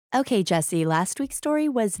Okay, Jesse, last week's story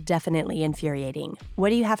was definitely infuriating. What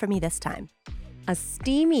do you have for me this time? A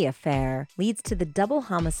steamy affair leads to the double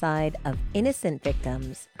homicide of innocent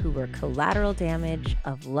victims who were collateral damage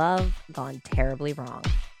of love gone terribly wrong.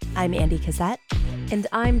 I'm Andy Cassette. And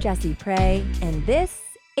I'm Jessie Prey, and this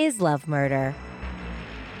is Love Murder.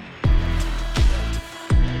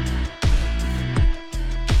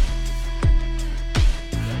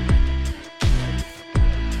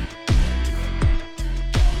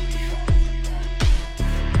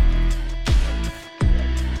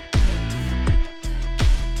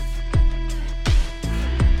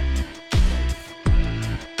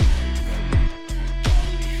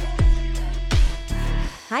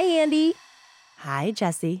 Hi, Andy. Hi,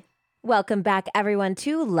 Jesse. Welcome back, everyone,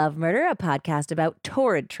 to Love Murder, a podcast about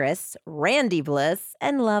torrid trysts, randy bliss,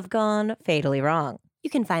 and love gone fatally wrong. You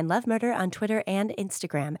can find Love Murder on Twitter and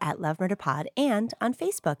Instagram at Love Murder Pod and on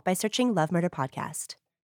Facebook by searching Love Murder Podcast.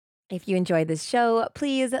 If you enjoyed this show,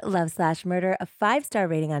 please love/murder a 5-star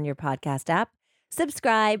rating on your podcast app,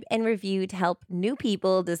 subscribe, and review to help new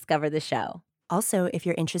people discover the show. Also, if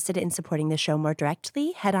you're interested in supporting the show more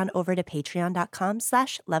directly, head on over to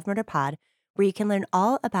patreon.com/lovemurderpod, where you can learn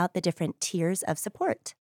all about the different tiers of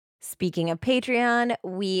support. Speaking of Patreon,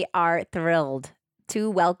 we are thrilled to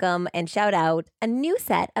welcome and shout out a new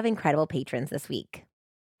set of incredible patrons this week.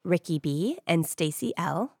 Ricky B. and Stacy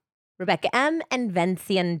L. Rebecca M. and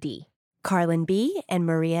Vencian D. Carlin B. and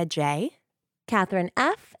Maria J. Catherine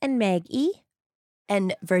F. and Meg E.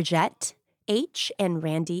 and Vergette H. and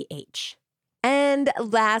Randy H. And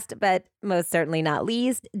last but most certainly not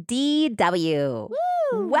least, DW.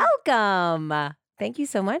 Woo! Welcome. Thank you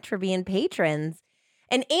so much for being patrons.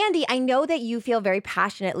 And Andy, I know that you feel very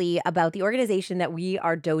passionately about the organization that we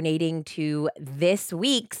are donating to this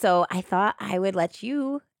week. So I thought I would let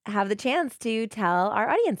you have the chance to tell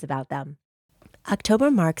our audience about them.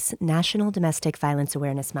 October marks National Domestic Violence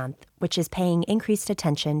Awareness Month, which is paying increased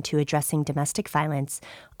attention to addressing domestic violence,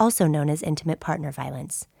 also known as intimate partner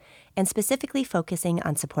violence, and specifically focusing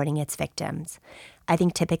on supporting its victims. I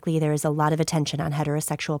think typically there is a lot of attention on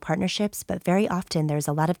heterosexual partnerships, but very often there's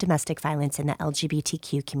a lot of domestic violence in the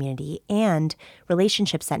LGBTQ community and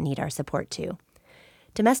relationships that need our support too.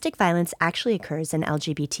 Domestic violence actually occurs in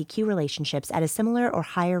LGBTQ relationships at a similar or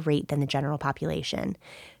higher rate than the general population.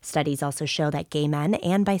 Studies also show that gay men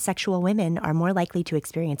and bisexual women are more likely to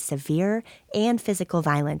experience severe and physical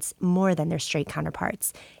violence more than their straight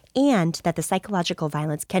counterparts, and that the psychological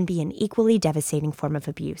violence can be an equally devastating form of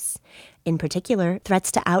abuse. In particular,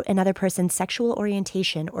 threats to out another person's sexual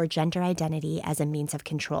orientation or gender identity as a means of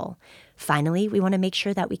control. Finally, we want to make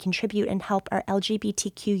sure that we contribute and help our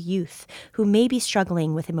LGBTQ youth who may be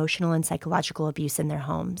struggling with emotional and psychological abuse in their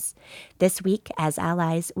homes. This week, as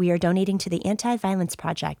allies, we are donating to the Anti-Violence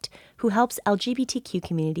Project, who helps LGBTQ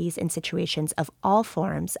communities in situations of all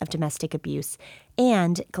forms of domestic abuse,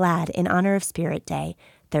 and GLAD in honor of Spirit Day,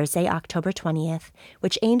 Thursday, October 20th,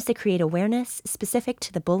 which aims to create awareness specific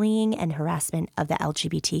to the bullying and harassment of the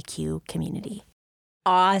LGBTQ community.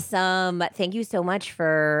 Awesome. Thank you so much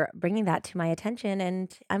for bringing that to my attention.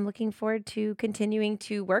 And I'm looking forward to continuing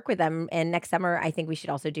to work with them. And next summer, I think we should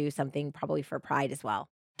also do something probably for Pride as well.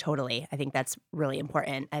 Totally. I think that's really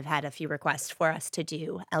important. I've had a few requests for us to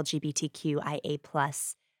do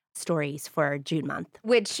LGBTQIA+ stories for June month.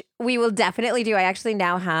 Which we will definitely do. I actually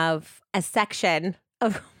now have a section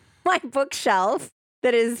of my bookshelf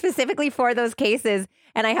that is specifically for those cases.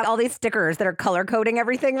 And I have all these stickers that are color coding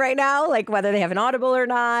everything right now, like whether they have an audible or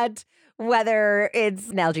not, whether it's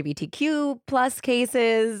an LGBTQ+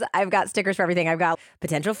 cases. I've got stickers for everything. I've got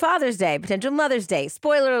potential Father's Day, potential Mother's Day.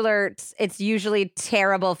 Spoiler alert, it's usually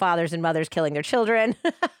terrible fathers and mothers killing their children.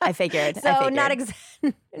 I figured. So not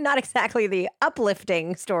exactly the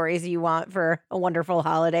uplifting stories you want for a wonderful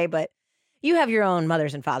holiday, but you have your own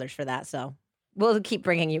mothers and fathers for that, so we'll keep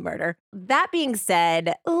bringing you murder. That being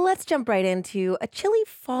said, let's jump right into a chilly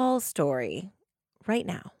fall story right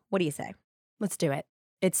now. What do you say? Let's do it.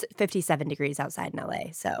 It's 57 degrees outside in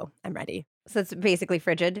LA, so I'm ready. So it's basically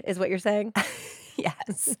frigid, is what you're saying?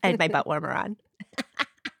 Yes. I had my butt warmer on.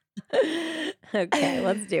 Okay,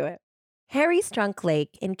 let's do it. Harry Strunk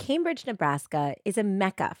Lake in Cambridge, Nebraska is a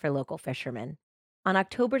mecca for local fishermen. On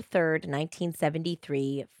October 3rd,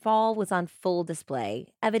 1973, fall was on full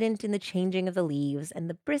display, evident in the changing of the leaves and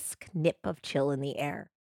the brisk nip of chill in the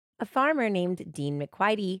air. A farmer named Dean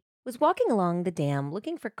McQuighty was walking along the dam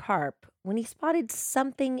looking for carp when he spotted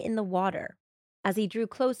something in the water. As he drew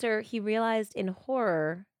closer, he realized in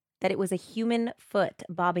horror that it was a human foot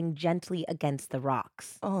bobbing gently against the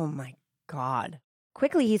rocks. Oh my God.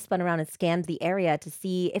 Quickly, he spun around and scanned the area to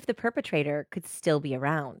see if the perpetrator could still be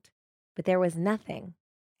around. But there was nothing.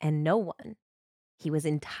 and no one. He was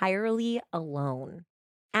entirely alone,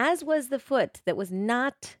 as was the foot that was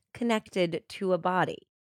not connected to a body.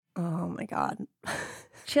 Oh my God.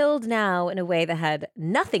 Chilled now in a way that had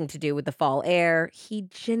nothing to do with the fall air, he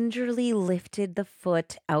gingerly lifted the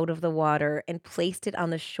foot out of the water and placed it on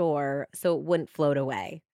the shore so it wouldn't float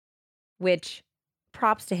away, which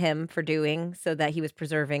props to him for doing so that he was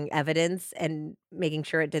preserving evidence and making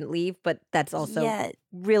sure it didn't leave. But that's also Yeah.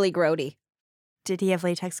 really grody. Did he have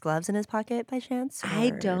latex gloves in his pocket by chance? I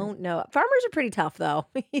or- don't know. Farmers are pretty tough, though.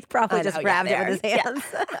 He probably I just know, grabbed it they with his are. Yeah.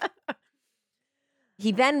 hands.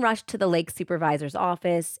 He then rushed to the lake supervisor's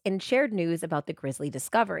office and shared news about the grisly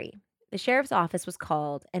discovery. The sheriff's office was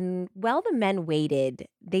called, and while the men waited,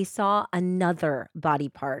 they saw another body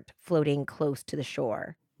part floating close to the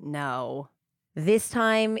shore. No. This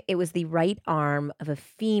time, it was the right arm of a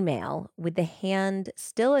female with the hand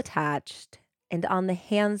still attached, and on the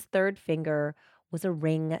hand's third finger was a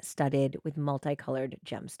ring studded with multicolored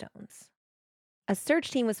gemstones. A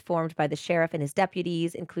search team was formed by the sheriff and his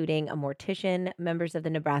deputies, including a mortician, members of the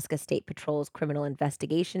Nebraska State Patrol's criminal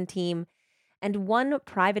investigation team, and one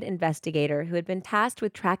private investigator who had been tasked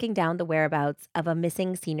with tracking down the whereabouts of a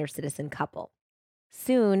missing senior citizen couple.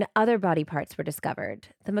 Soon, other body parts were discovered.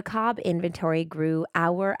 The macabre inventory grew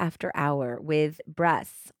hour after hour with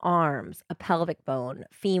breasts, arms, a pelvic bone,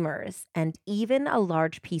 femurs, and even a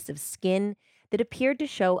large piece of skin that appeared to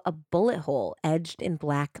show a bullet hole edged in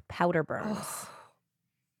black powder burns.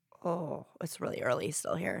 Oh, it's really early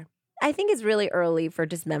still here. I think it's really early for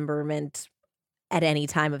dismemberment at any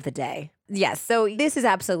time of the day. Yes, so this is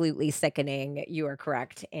absolutely sickening. You are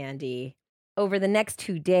correct, Andy. Over the next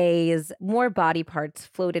 2 days, more body parts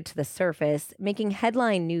floated to the surface, making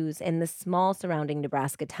headline news in the small surrounding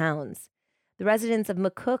Nebraska towns. The residents of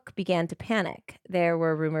McCook began to panic. There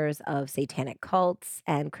were rumors of satanic cults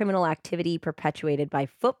and criminal activity perpetuated by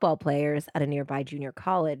football players at a nearby junior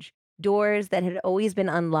college. Doors that had always been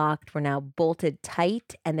unlocked were now bolted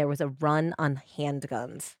tight, and there was a run on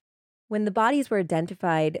handguns. When the bodies were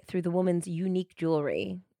identified through the woman's unique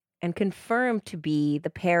jewelry and confirmed to be the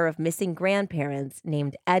pair of missing grandparents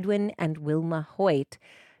named Edwin and Wilma Hoyt,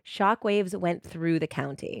 shockwaves went through the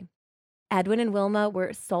county. Edwin and Wilma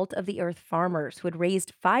were salt-of-the-earth farmers who had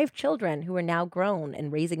raised 5 children who were now grown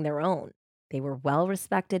and raising their own. They were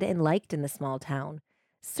well-respected and liked in the small town.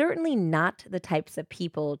 Certainly not the types of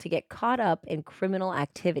people to get caught up in criminal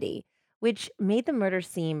activity, which made the murder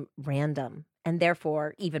seem random and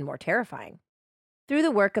therefore even more terrifying. Through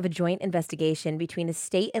the work of a joint investigation between the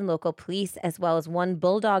state and local police, as well as one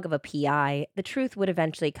bulldog of a PI, the truth would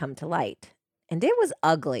eventually come to light. And it was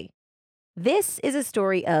ugly. This is a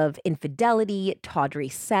story of infidelity, tawdry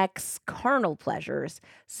sex, carnal pleasures,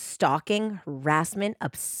 stalking, harassment,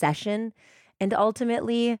 obsession, and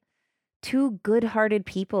ultimately 2 good-hearted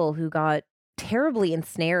people who got terribly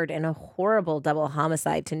ensnared in a horrible double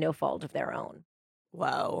homicide to no fault of their own.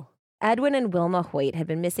 Whoa. Edwin and Wilma Hoyt had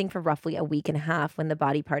been missing for roughly a week and a half when the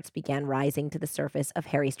body parts began rising to the surface of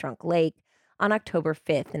Harry Strunk Lake on October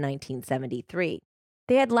 5th, 1973.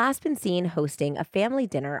 They had last been seen hosting a family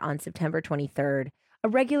dinner on September 23rd, a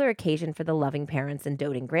regular occasion for the loving parents and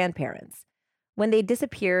doting grandparents. When they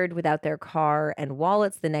disappeared without their car and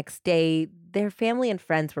wallets the next day, their family and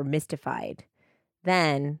friends were mystified.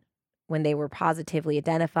 Then, when they were positively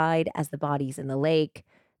identified as the bodies in the lake,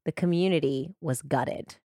 the community was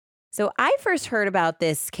gutted. So I first heard about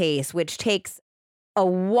this case, which takes a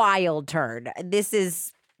wild turn. This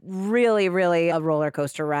is really, really a roller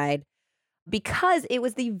coaster ride because it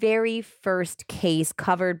was the very first case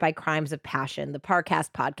covered by Crimes of Passion, the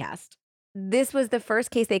Parcast podcast. This was the first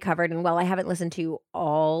case they covered. And while I haven't listened to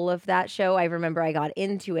all of that show, I remember I got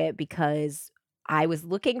into it because I was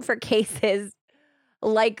looking for cases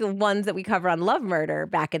like the ones that we cover on Love Murder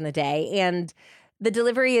back in the day. And the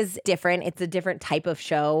delivery is different. It's a different type of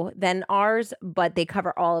show than ours, but they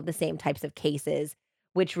cover all of the same types of cases,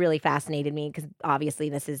 which really fascinated me because obviously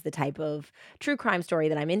this is the type of true crime story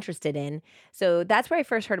that I'm interested in. So that's where I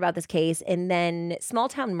first heard about this case. And then Small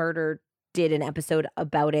Town Murder did an episode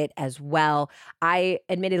about it as well. I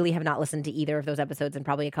admittedly have not listened to either of those episodes in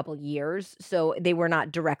probably a couple years, so they were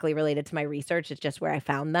not directly related to my research. It's just where I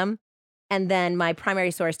found them. And then my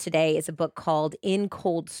primary source today is a book called In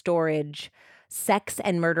Cold Storage: Sex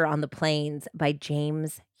and Murder on the Plains by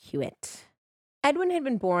James Hewitt. Edwin had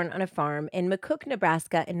been born on a farm in McCook,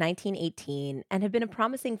 Nebraska in 1918 and had been a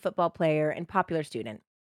promising football player and popular student.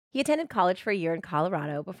 He attended college for a year in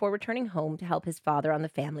Colorado before returning home to help his father on the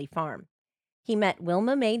family farm. He met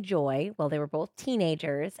Wilma Mae Joy while they were both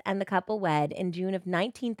teenagers, and the couple wed in June of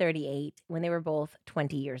 1938 when they were both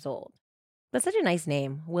 20 years old. That's such a nice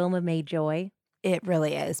name, Wilma Mae Joy. It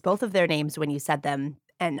really is. Both of their names when you said them,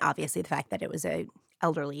 and obviously the fact that it was a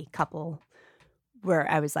elderly couple where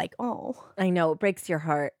I was like, "Oh." I know, it breaks your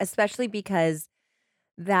heart, especially because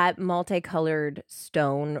that multicolored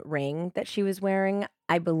stone ring that she was wearing,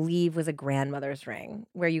 I believe was a grandmother's ring,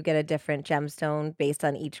 where you get a different gemstone based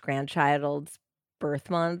on each grandchild's birth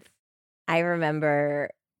month. I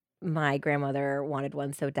remember my grandmother wanted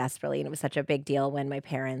one so desperately, and it was such a big deal when my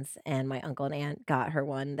parents and my uncle and aunt got her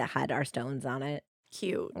one that had our stones on it.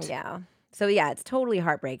 Cute. Yeah. So, yeah, it's totally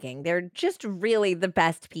heartbreaking. They're just really the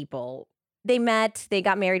best people. They met, they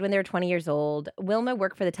got married when they were 20 years old. Wilma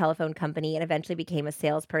worked for the telephone company and eventually became a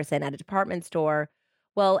salesperson at a department store,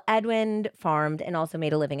 while Edwin farmed and also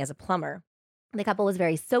made a living as a plumber. The couple was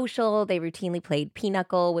very social. They routinely played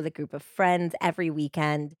pinochle with a group of friends every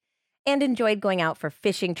weekend and enjoyed going out for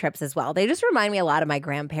fishing trips as well. They just remind me a lot of my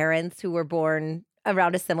grandparents who were born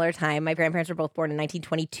around a similar time. My grandparents were both born in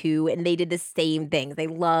 1922, and they did the same things. They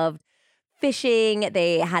loved fishing.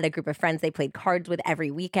 They had a group of friends they played cards with every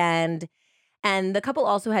weekend. And the couple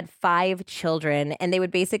also had 5 children, and they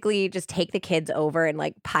would basically just take the kids over and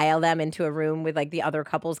like pile them into a room with like the other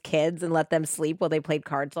couple's kids and let them sleep while they played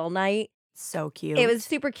cards all night. So cute. It was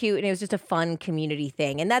super cute, and it was just a fun community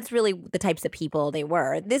thing. And that's really the types of people they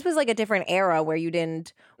were. This was like a different era where you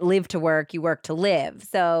didn't live to work, you worked to live.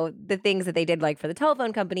 So the things that they did, like for the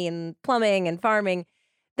telephone company and plumbing and farming,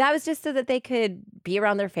 that was just so that they could be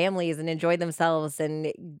around their families and enjoy themselves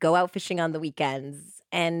and go out fishing on the weekends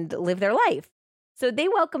and live their life. So they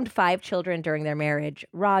welcomed 5 children during their marriage: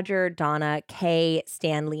 Roger, Donna, Kay,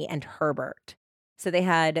 Stanley, and Herbert. So they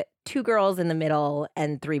had 2 girls in the middle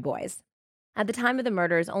and 3 boys. At the time of the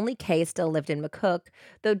murders, only Kay still lived in McCook,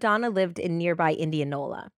 though Donna lived in nearby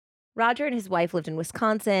Indianola. Roger and his wife lived in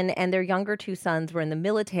Wisconsin, and their younger 2 sons were in the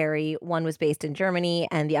military. One was based in Germany,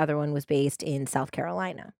 and the other one was based in South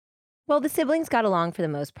Carolina. While the siblings got along for the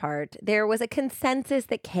most part, there was a consensus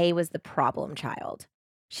that Kay was the problem child.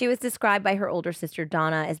 She was described by her older sister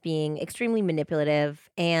Donna as being extremely manipulative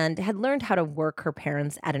and had learned how to work her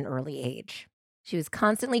parents at an early age. She was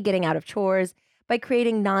constantly getting out of chores by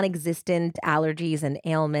creating non-existent allergies and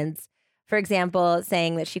ailments. For example,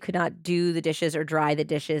 saying that she could not do the dishes or dry the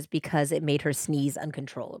dishes because it made her sneeze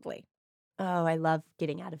uncontrollably. Oh, I love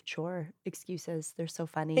getting out of chore excuses. They're so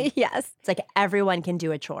funny. Yes. It's like everyone can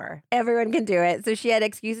do a chore. Everyone can do it. So she had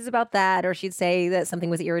excuses about that, or she'd say that something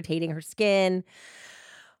was irritating her skin,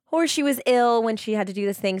 or she was ill when she had to do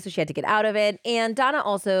this thing, so she had to get out of it. And Donna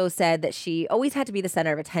also said that she always had to be the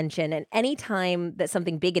center of attention. And anytime that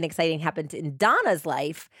something big and exciting happened in Donna's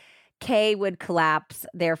life, Kay would collapse,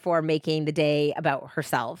 therefore making the day about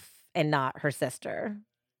herself and not her sister.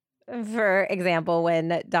 For example,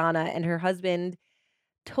 when Donna and her husband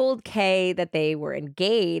told Kay that they were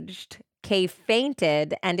engaged, Kay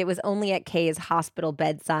fainted, and it was only at Kay's hospital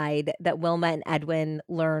bedside that Wilma and Edwin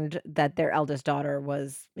learned that their eldest daughter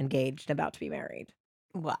was engaged and about to be married.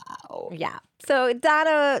 Wow. Yeah. So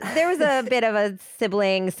Donna, there was a bit of a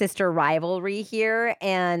sibling-sister rivalry here,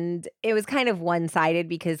 and it was kind of one-sided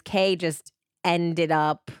because Kay just ended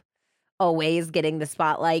up always getting the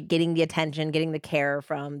spotlight, getting the attention, getting the care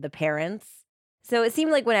from the parents. So it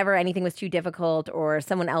seemed like whenever anything was too difficult or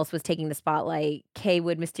someone else was taking the spotlight, Kay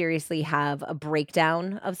would mysteriously have a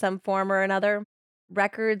breakdown of some form or another.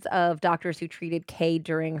 Records of doctors who treated Kay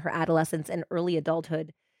during her adolescence and early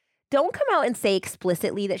adulthood don't come out and say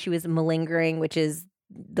explicitly that she was malingering, which is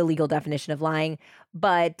the legal definition of lying,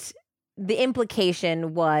 but the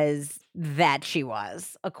implication was that she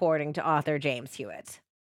was, according to author James Hewitt.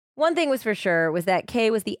 One thing was for sure was that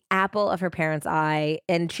Kay was the apple of her parents' eye,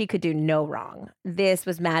 and she could do no wrong. This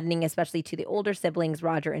was maddening, especially to the older siblings,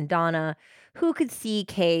 Roger and Donna, who could see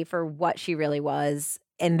Kay for what she really was,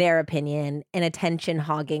 in their opinion, an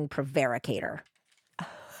attention-hogging prevaricator.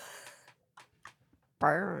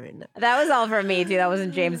 Burn. That was all from me, too. That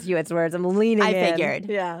wasn't James Hewitt's words. I'm leaning I in. figured.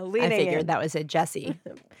 Yeah, leaning I figured in. that was a Jesse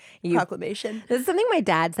proclamation. This is something my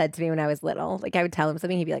dad said to me when I was little. Like, I would tell him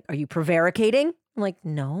something, he'd be like, "Are you prevaricating?" I'm like,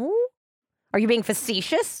 "No." "Are you being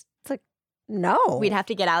facetious?" It's like, "No." We'd have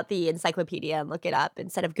to get out the encyclopedia and look it up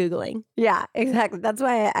instead of Googling. Yeah, exactly. That's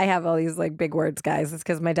why I have all these like big words, guys. It's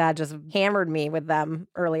because my dad just hammered me with them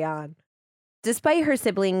early on. Despite her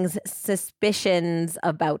siblings' suspicions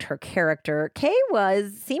about her character, Kay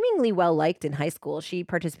was seemingly well-liked in high school. She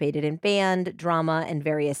participated in band, drama, and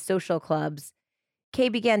various social clubs. Kay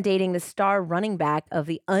began dating the star running back of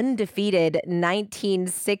the undefeated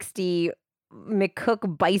 1960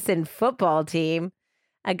 McCook Bison football team,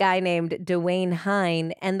 a guy named Dwayne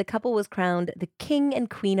Hine, and the couple was crowned the King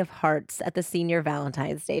and Queen of Hearts at the senior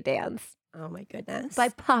Valentine's Day dance. Oh my goodness. By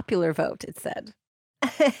popular vote, it said.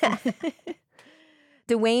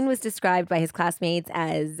 Dwayne was described by his classmates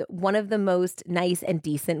as one of the most nice and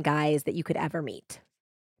decent guys that you could ever meet.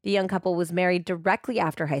 The young couple was married directly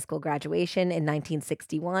after high school graduation in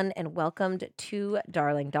 1961 and welcomed 2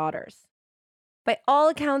 darling daughters. By all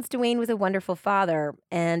accounts, Dwayne was a wonderful father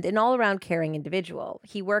and an all-around caring individual.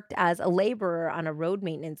 He worked as a laborer on a road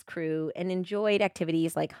maintenance crew and enjoyed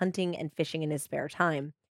activities like hunting and fishing in his spare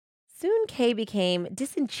time. Soon, Kay became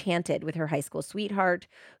disenchanted with her high school sweetheart,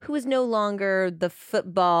 who was no longer the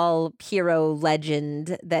football hero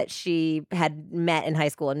legend that she had met in high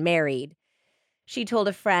school and married. She told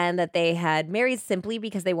a friend that they had married simply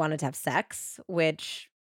because they wanted to have sex, which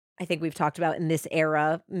I think we've talked about in this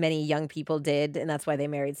era. Many young people did, and that's why they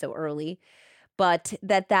married so early. But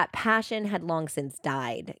that passion had long since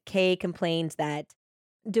died. Kay complained that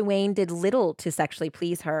Dwayne did little to sexually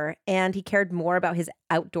please her, and he cared more about his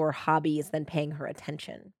outdoor hobbies than paying her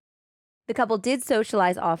attention. The couple did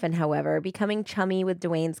socialize often, however, becoming chummy with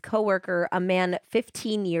Dwayne's coworker, a man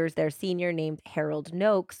 15 years their senior named Harold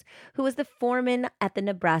Noakes, who was the foreman at the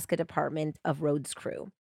Nebraska Department of Roads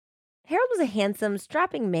crew. Harold was a handsome,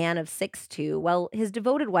 strapping man of 6'2", while his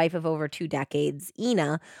devoted wife of over 2 decades,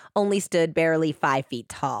 Ina, only stood barely 5 feet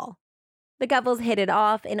tall. The couples hit it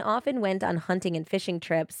off and often went on hunting and fishing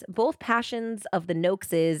trips, both passions of the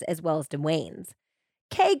Noakeses as well as Dwayne's.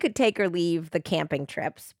 Kay could take or leave the camping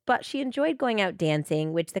trips, but she enjoyed going out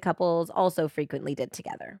dancing, which the couples also frequently did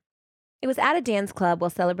together. It was at a dance club while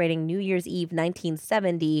celebrating New Year's Eve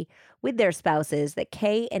 1970 with their spouses that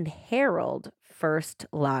Kay and Harold first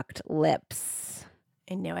locked lips.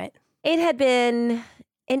 I knew it. It had been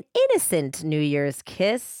an innocent New Year's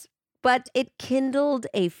kiss, but it kindled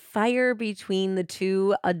a fire between the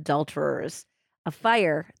 2 adulterers, a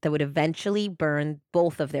fire that would eventually burn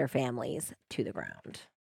both of their families to the ground.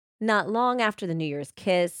 Not long after the New Year's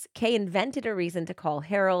kiss, Kay invented a reason to call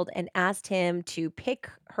Harold and asked him to pick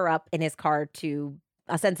her up in his car to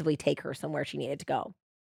ostensibly take her somewhere she needed to go.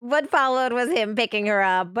 What followed was him picking her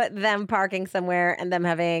up, but them parking somewhere and them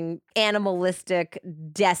having animalistic,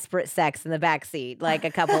 desperate sex in the backseat like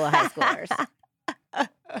a couple of high schoolers.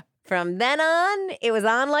 From then on, it was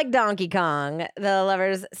on like Donkey Kong. The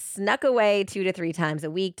lovers snuck away 2 to 3 times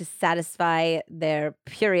a week to satisfy their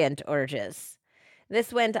prurient urges.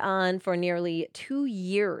 This went on for nearly 2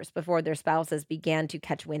 years before their spouses began to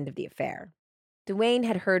catch wind of the affair. Dwayne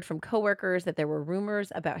had heard from coworkers that there were rumors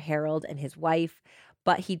about Harold and his wife,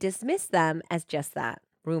 but he dismissed them as just that,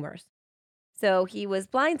 rumors. So he was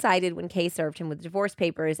blindsided when Kay served him with divorce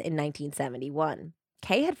papers in 1971.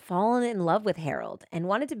 Kay had fallen in love with Harold and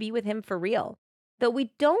wanted to be with him for real. Though we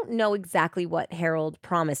don't know exactly what Harold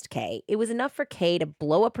promised Kay, it was enough for Kay to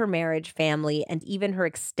blow up her marriage, family, and even her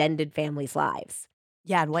extended family's lives.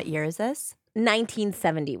 Yeah, and what year is this?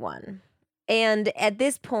 1971. And at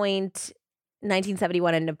this point,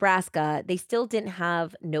 1971 in Nebraska, they still didn't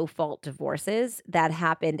have no-fault divorces. That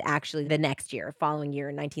happened actually the next year, following year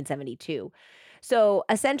in 1972. So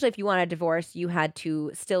essentially, if you wanted a divorce, you had to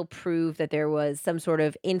still prove that there was some sort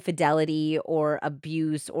of infidelity or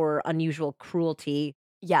abuse or unusual cruelty.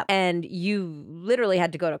 Yeah. And you literally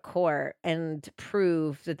had to go to court and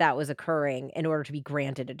prove that that was occurring in order to be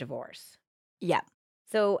granted a divorce. Yeah.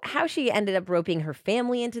 So how she ended up roping her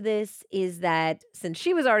family into this is that since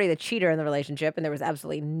she was already the cheater in the relationship and there was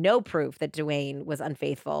absolutely no proof that Dwayne was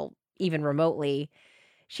unfaithful, even remotely,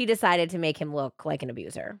 she decided to make him look like an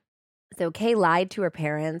abuser. So Kay lied to her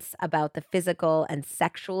parents about the physical and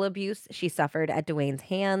sexual abuse she suffered at Dwayne's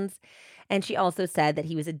hands, and she also said that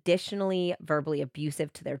he was additionally verbally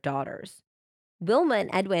abusive to their daughters. Wilma and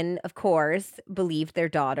Edwin, of course, believed their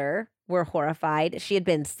daughter, were horrified. She had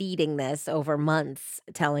been seeding this over months,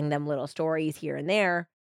 telling them little stories here and there.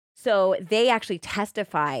 So they actually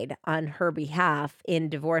testified on her behalf in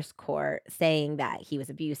divorce court saying that he was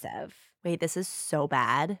abusive. Wait, this is so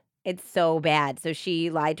bad. It's so bad. So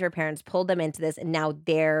she lied to her parents, pulled them into this, and now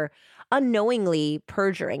they're unknowingly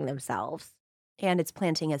perjuring themselves. And it's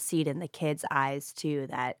planting a seed in the kids' eyes, too,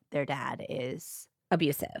 that their dad is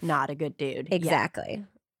Abusive. not a good dude. Exactly.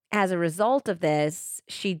 As a result of this,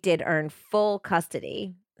 she did earn full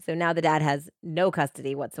custody. So now the dad has no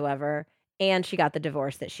custody whatsoever, and she got the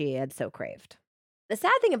divorce that she had so craved. The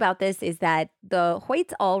sad thing about this is that the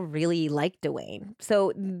Hoyts all really liked Dwayne.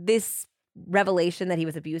 So this revelation that he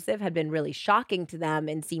was abusive had been really shocking to them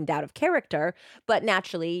and seemed out of character, but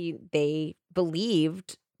naturally they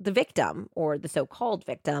believed the victim, or the so-called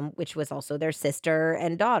victim, which was also their sister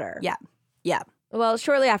and daughter. Yeah. Yeah. Well,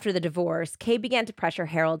 shortly after the divorce, Kay began to pressure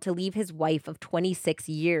Harold to leave his wife of 26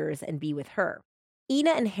 years and be with her.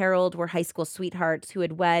 Ina and Harold were high school sweethearts who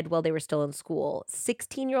had wed while they were still in school.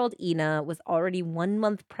 16-year-old Ina was already 1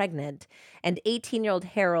 month pregnant, and 18-year-old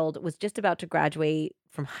Harold was just about to graduate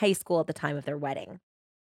from high school at the time of their wedding.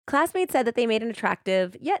 Classmates said that they made an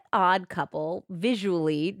attractive yet odd couple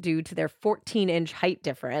visually due to their 14-inch height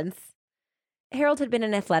difference. Harold had been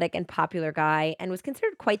an athletic and popular guy and was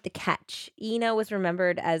considered quite the catch. Ina was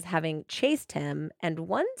remembered as having chased him, and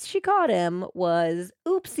once she caught him, was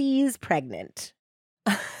oopsies pregnant.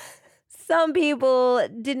 Some people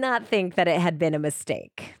did not think that it had been a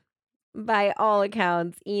mistake. By all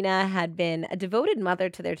accounts, Ina had been a devoted mother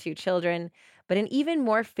to their 2 children, but an even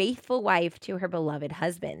more faithful wife to her beloved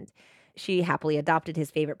husband. She happily adopted his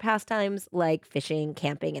favorite pastimes like fishing,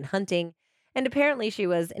 camping, and hunting. And apparently she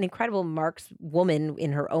was an incredible markswoman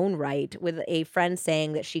in her own right, with a friend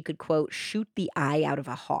saying that she could, quote, shoot the eye out of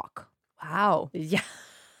a hawk. Wow. Yeah,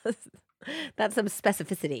 that's some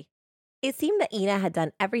specificity. It seemed that Ina had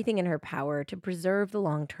done everything in her power to preserve the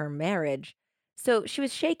long-term marriage. So she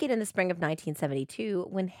was shaken in the spring of 1972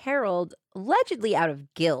 when Harold, allegedly out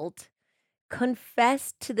of guilt,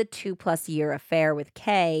 confessed to the 2-plus-year affair with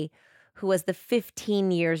Kay, who was the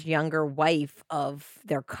 15 years younger wife of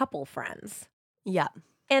their couple friends. Yeah.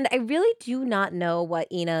 And I really do not know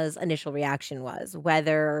what Ina's initial reaction was,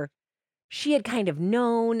 whether she had kind of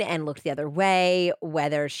known and looked the other way,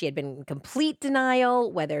 whether she had been in complete denial,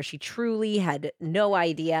 whether she truly had no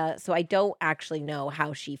idea. So I don't actually know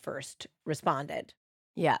how she first responded.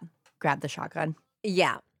 Yeah. Grab the shotgun.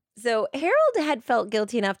 Yeah. So Harold had felt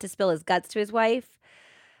guilty enough to spill his guts to his wife,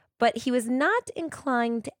 but he was not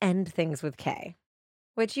inclined to end things with Kay.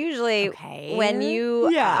 Which usually, when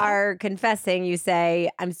you are confessing, you say,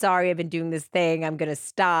 I'm sorry, I've been doing this thing. I'm going to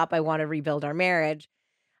stop. I want to rebuild our marriage.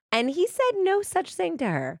 And he said no such thing to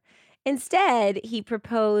her. Instead, he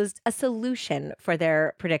proposed a solution for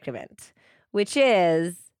their predicament, which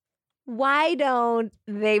is, why don't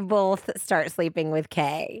they both start sleeping with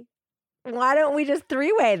Kay? Why don't we just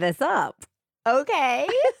 3-way this up? Okay.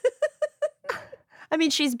 I mean,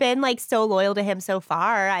 she's been like so loyal to him so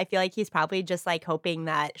far. I feel like he's probably just like hoping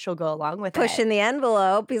that she'll go along with Pushing the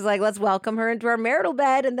envelope. He's like, let's welcome her into our marital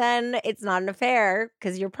bed, and then it's not an affair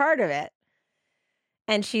because you're part of it.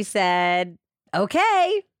 And she said,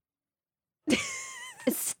 okay.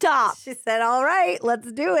 Stop. She said, all right,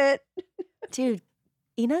 let's do it. Dude,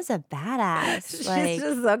 Ina's a badass. She's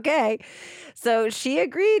just okay. So she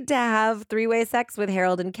agreed to have 3-way sex with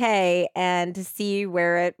Harold and Kay and to see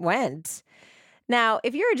where it went. Now,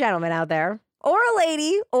 if you're a gentleman out there, or a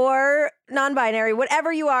lady, or non-binary,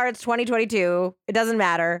 whatever you are, it's 2022. It doesn't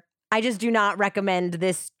matter. I just do not recommend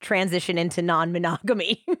this transition into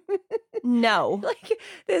non-monogamy. No. Like,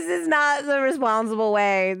 this is not the responsible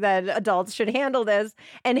way that adults should handle this.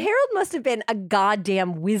 And Harold must have been a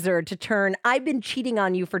goddamn wizard to turn, I've been cheating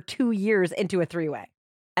on you for 2 years, into a 3-way.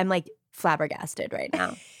 I'm like flabbergasted right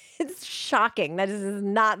now. It's shocking. That is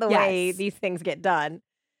not the way these things get done.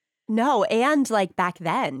 No, and like back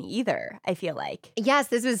then either, I feel like. Yes,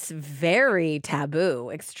 this was very taboo,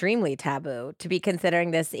 extremely taboo to be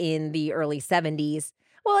considering this in the early 70s.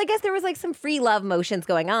 Well, I guess there was like some free love motions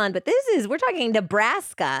going on, but we're talking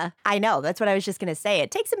Nebraska. I know, that's what I was just going to say.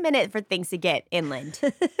 It takes a minute for things to get inland.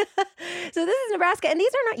 So this is Nebraska, and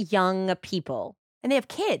these are not young people. And they have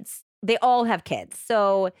kids. They all have kids.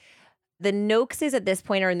 So the Noakes at this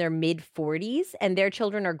point are in their mid-40s, and their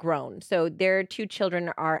children are grown. So their 2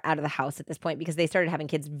 children are out of the house at this point because they started having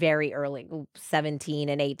kids very early, 17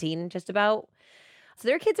 and 18, just about. So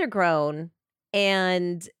their kids are grown,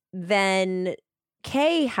 and then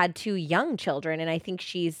Kay had 2 young children, and I think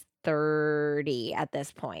she's 30 at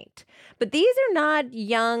this point. But these are not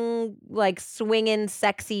young, like swinging,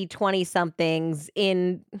 sexy 20-somethings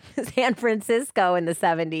in San Francisco in the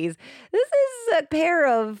 70s. This is a pair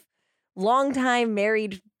of longtime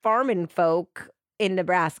married farming folk in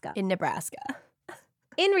Nebraska.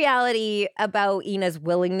 In reality, about Ina's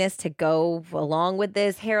willingness to go along with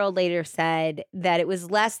this, Harold later said that it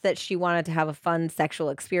was less that she wanted to have a fun sexual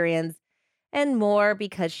experience and more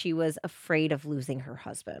because she was afraid of losing her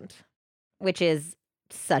husband, which is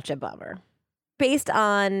such a bummer. Based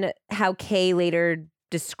on how Kay later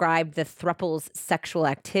described the throuple's sexual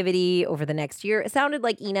activity over the next year, it sounded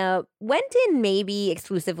like Ina went in maybe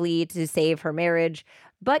exclusively to save her marriage,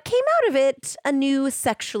 but came out of it a new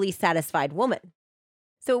sexually satisfied woman.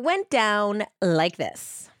 So it went down like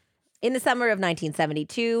this. In the summer of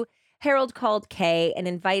 1972, Harold called Kay and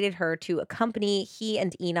invited her to accompany he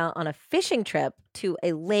and Ina on a fishing trip to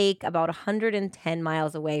a lake about 110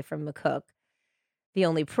 miles away from McCook. The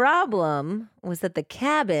only problem was that the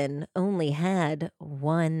cabin only had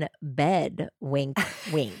 1 bed. Wink,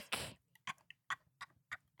 wink.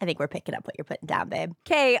 I think we're picking up what you're putting down, babe.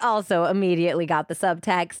 Kay also immediately got the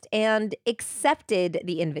subtext and accepted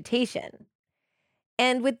the invitation.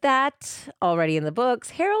 And with that already in the books,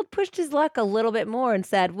 Harold pushed his luck a little bit more and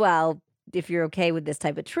said, well, if you're okay with this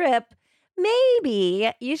type of trip,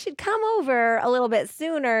 maybe you should come over a little bit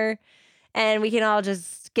sooner and we can all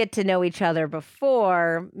just get to know each other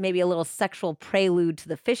before maybe a little sexual prelude to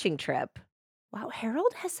the fishing trip. Wow,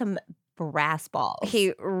 Harold has some brass balls.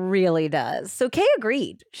 He really does. So Kay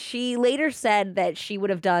agreed. She later said that she would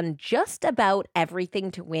have done just about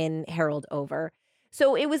everything to win Harold over.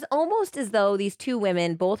 So it was almost as though these two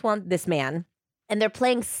women both want this man and they're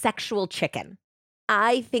playing sexual chicken.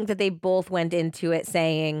 I think that they both went into it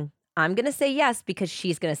saying, I'm going to say yes because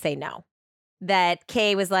she's going to say no. That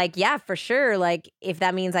Kay was like, yeah, for sure. Like, if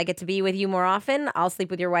that means I get to be with you more often, I'll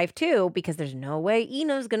sleep with your wife too, because there's no way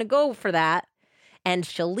Ina's going to go for that. And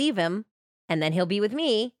she'll leave him and then he'll be with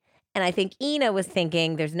me. And I think Ina was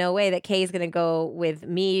thinking there's no way that Kay's going to go with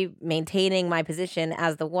me maintaining my position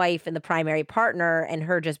as the wife and the primary partner and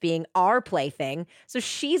her just being our plaything. So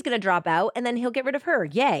she's going to drop out and then he'll get rid of her.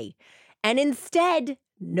 Yay. And instead,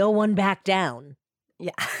 no one backed down.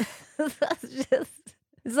 Yeah.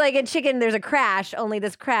 It's like in Chicken, there's a crash, only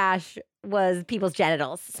this crash was people's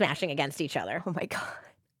genitals smashing against each other. Oh my God.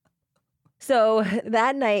 So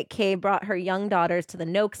that night, Kay brought her young daughters to the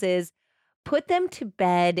Noakes', put them to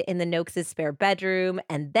bed in the Noakes' spare bedroom,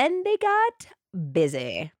 and then they got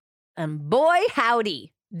busy. And boy,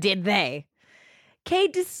 howdy, did they. Kay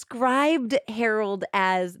described Harold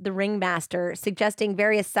as the ringmaster, suggesting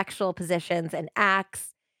various sexual positions and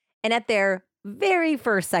acts. And at their very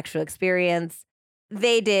first sexual experience,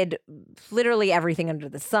 they did literally everything under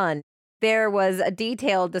the sun. There was a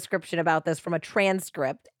detailed description about this from a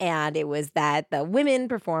transcript, and it was that the women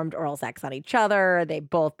performed oral sex on each other. They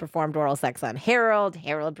both performed oral sex on Harold.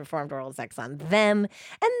 Harold performed oral sex on them.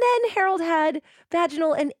 And then Harold had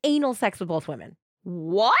vaginal and anal sex with both women.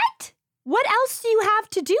 What? What else do you have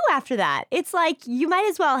to do after that? It's like you might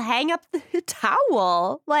as well hang up the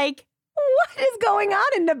towel. Like, what is going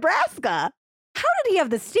on in Nebraska? How did he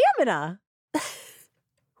have the stamina?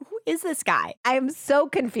 Who is this guy? I am so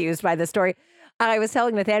confused by this story. I was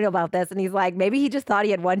telling Nathaniel about this, and he's like, maybe he just thought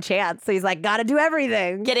he had one chance. So he's like, gotta do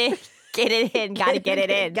everything. Get it in. Gotta get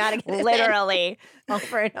it in. Gotta get it literally in.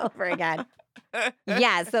 Over and over again.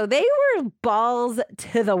 Yeah, so they were balls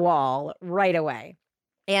to the wall right away.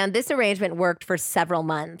 And this arrangement worked for several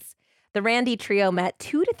months. The Randy trio met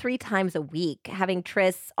 2 to 3 times a week, having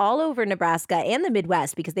trysts all over Nebraska and the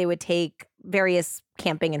Midwest because they would take various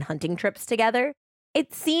camping and hunting trips together.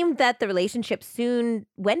 It seemed that the relationship soon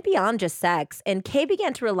went beyond just sex, and Kay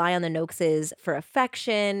began to rely on the Noakes' for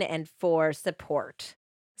affection and for support.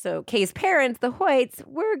 So Kay's parents, the Hoyts,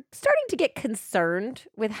 were starting to get concerned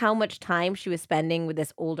with how much time she was spending with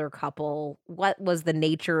this older couple, what was the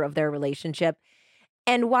nature of their relationship,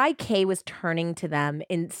 and why Kay was turning to them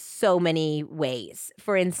in so many ways.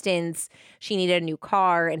 For instance, she needed a new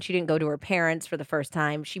car and she didn't go to her parents for the first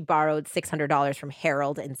time. She borrowed $600 from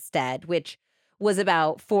Harold instead, which was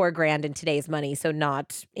about $4,000 in today's money, so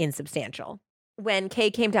not insubstantial. When Kay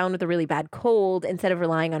came down with a really bad cold, instead of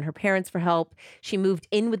relying on her parents for help, she moved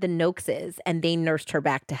in with the Noakes' and they nursed her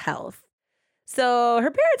back to health. So her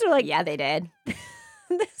parents were like, yeah, they did.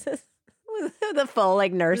 This is the full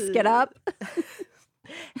like nurse get up.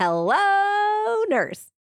 Hello, nurse.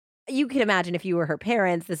 You can imagine if you were her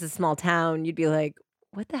parents, this is a small town, you'd be like,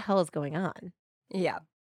 what the hell is going on? Yeah.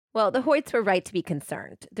 Well, the Hoyts were right to be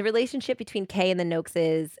concerned. The relationship between Kay and the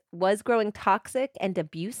Noakes' was growing toxic and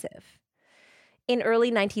abusive. In early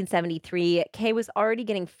 1973, Kay was already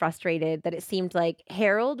getting frustrated that it seemed like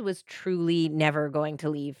Harold was truly never going to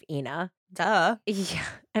leave Ina. Duh. Yeah.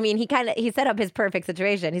 I mean, he set up his perfect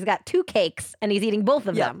situation. He's got 2 cakes and he's eating both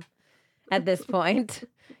of them at this point.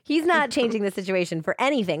 He's not changing the situation for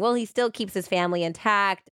anything. Well, he still keeps his family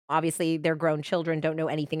intact. Obviously, their grown children don't know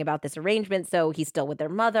anything about this arrangement, so he's still with their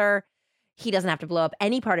mother. He doesn't have to blow up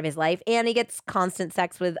any part of his life, and he gets constant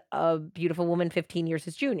sex with a beautiful woman 15 years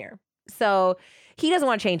his junior. So he doesn't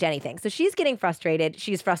want to change anything. So she's getting frustrated.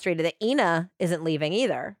 She's frustrated that Ina isn't leaving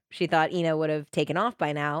either. She thought Ina would have taken off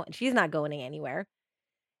by now, and she's not going anywhere.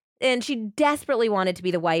 And she desperately wanted to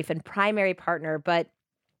be the wife and primary partner, but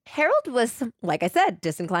Harold was, like I said,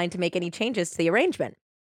 disinclined to make any changes to the arrangement.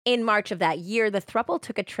 In March of that year, the throuple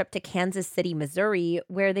took a trip to Kansas City, Missouri,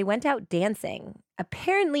 where they went out dancing.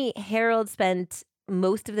 Apparently, Harold spent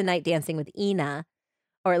most of the night dancing with Ina,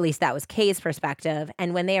 or at least that was Kay's perspective.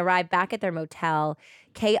 And when they arrived back at their motel,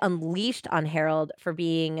 Kay unleashed on Harold for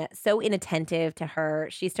being so inattentive to her.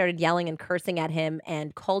 She started yelling and cursing at him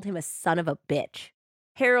and called him a son of a bitch.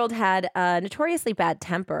 Harold had a notoriously bad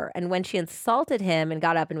temper, and when she insulted him and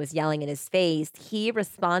got up and was yelling in his face, he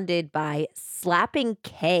responded by slapping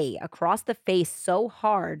Kay across the face so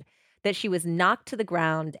hard that she was knocked to the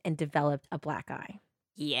ground and developed a black eye.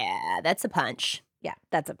 Yeah, that's a punch. Yeah,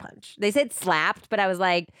 that's a punch. They said slapped, but I was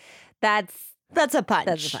like, that's a punch.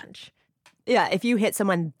 That's a punch. Yeah, if you hit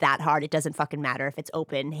someone that hard, it doesn't fucking matter if it's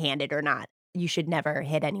open-handed or not. You should never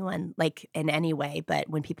hit anyone, like, in any way, but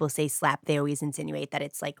when people say slap, they always insinuate that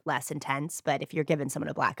it's, like, less intense, but if you're giving someone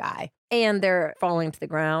a black eye. And they're falling to the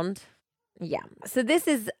ground. Yeah. So this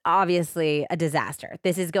is obviously a disaster.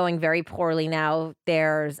 This is going very poorly now.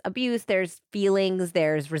 There's abuse, there's feelings,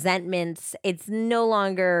 there's resentments. It's no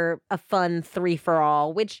longer a fun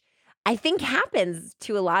three-for-all, which I think happens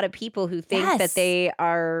to a lot of people who think that they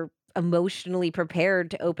are emotionally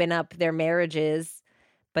prepared to open up their marriages,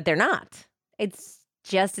 but they're not. It's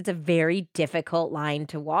a very difficult line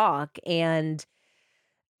to walk. And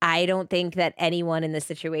I don't think that anyone in this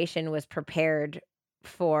situation was prepared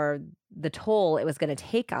for the toll it was going to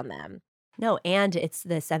take on them. No, and it's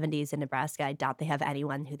the 70s in Nebraska. I doubt they have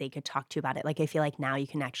anyone who they could talk to about it. Like, I feel like now you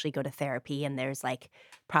can actually go to therapy and there's, like,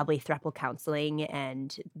 probably throuple counseling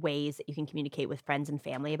and ways that you can communicate with friends and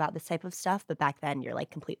family about this type of stuff. But back then, you're, like,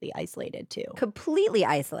 completely isolated, too. Completely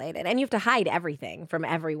isolated. And you have to hide everything from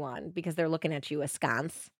everyone because they're looking at you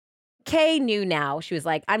askance. Kay knew now. She was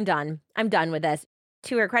like, I'm done. I'm done with this.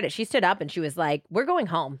 To her credit, she stood up and she was like, we're going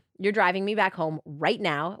home. You're driving me back home right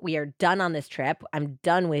now. We are done on this trip. I'm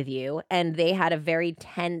done with you. And they had a very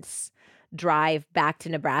tense drive back to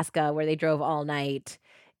Nebraska where they drove all night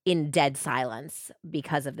in dead silence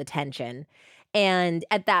because of the tension. And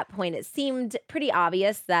at that point, it seemed pretty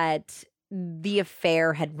obvious that the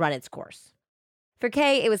affair had run its course. For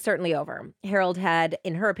Kay, it was certainly over. Harold had,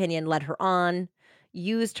 in her opinion, led her on,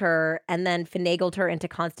 used her, and then finagled her into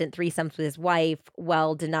constant threesomes with his wife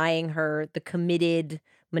while denying her the committed,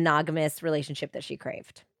 monogamous relationship that she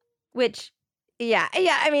craved. Which, yeah,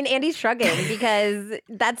 I mean, Andy's shrugging because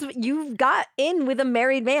that's what you've got in with a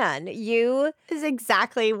married man. You is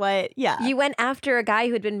exactly what, You went after a guy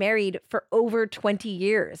who had been married for over 20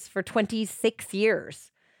 years, for 26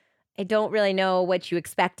 years. I don't really know what you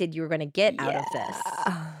expected you were going to get out of this.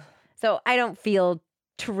 So I don't feel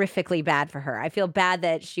terrifically bad for her. I feel bad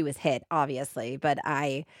that she was hit, obviously, but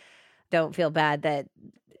I don't feel bad that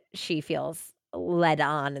she feels led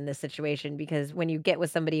on in this situation because when you get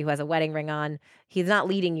with somebody who has a wedding ring on, he's not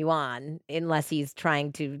leading you on unless he's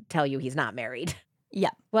trying to tell you he's not married.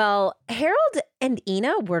 Yeah. Well, Harold and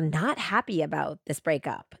Ina were not happy about this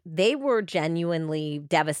breakup. They were genuinely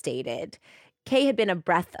devastated. Kay had been a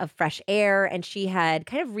breath of fresh air, and she had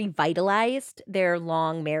kind of revitalized their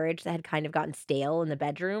long marriage that had kind of gotten stale in the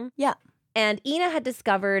bedroom. Yeah. And Ina had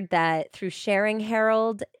discovered that through sharing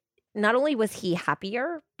Harold, not only was he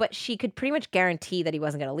happier, but she could pretty much guarantee that he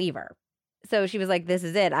wasn't going to leave her. So she was like, this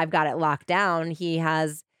is it. I've got it locked down. He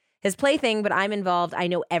has his plaything, but I'm involved. I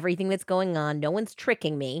know everything that's going on. No one's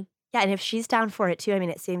tricking me. Yeah, and if she's down for it too, I mean,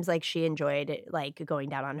 it seems like she enjoyed it, like going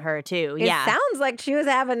down on her too. It sounds like she was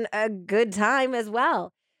having a good time as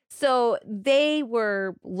well. So they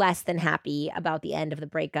were less than happy about the end of the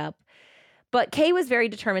breakup. But Kay was very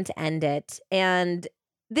determined to end it. And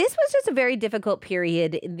this was just a very difficult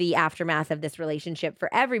period in the aftermath of this relationship for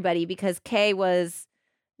everybody because Kay was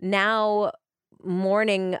now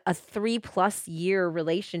mourning a 3+ year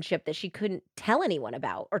relationship that she couldn't tell anyone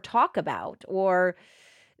about or talk about, or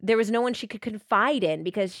there was no one she could confide in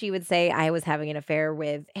because she would say, I was having an affair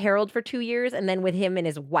with Harold for 2 years and then with him and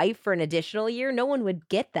his wife for an additional year. No one would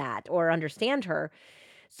get that or understand her.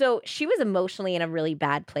 So she was emotionally in a really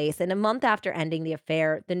bad place. And a month after ending the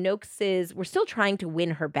affair, the Noakes were still trying to win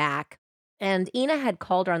her back. And Ina had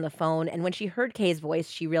called her on the phone. And when she heard Kay's voice,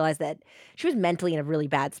 she realized that she was mentally in a really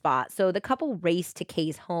bad spot. So the couple raced to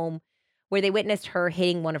Kay's home where they witnessed her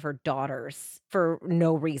hitting one of her daughters for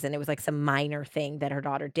no reason. It was like some minor thing that her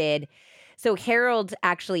daughter did. So Harold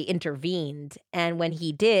actually intervened. And when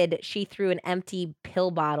he did, she threw an empty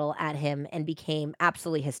pill bottle at him and became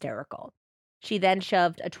absolutely hysterical. She then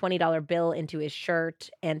shoved a $20 bill into his shirt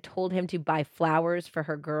and told him to buy flowers for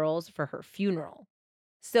her girls for her funeral.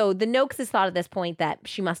 So the Noakes thought at this point that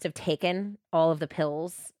she must have taken all of the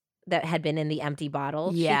pills that had been in the empty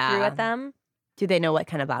bottle she threw at them. Do they know what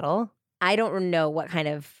kind of bottle? I don't know what kind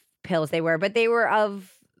of pills they were, but they were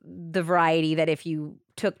of the variety that if you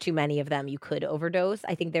took too many of them, you could overdose.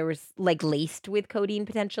 I think there was like laced with codeine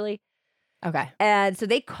potentially. Okay. And so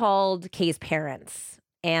they called Kay's parents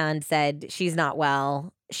and said, she's not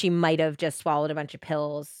well. She might have just swallowed a bunch of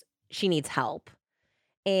pills. She needs help.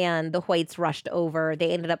 and the Hoyts rushed over.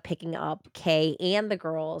 They ended up picking up Kay and the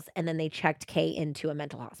girls, and then they checked Kay into a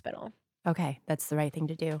mental hospital. Okay, that's the right thing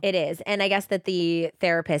to do. It is. And I guess that the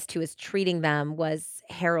therapist who was treating them was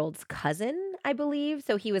Harold's cousin, I believe.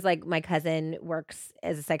 So he was like, my cousin works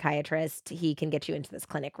as a psychiatrist. He can get you into this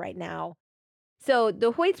clinic right now. So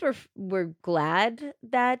the Hoyts were glad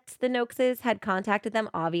that the Noakes had contacted them.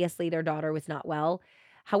 Obviously, their daughter was not well.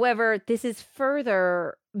 However, this is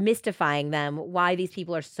further mystifying them why these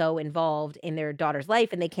people are so involved in their daughter's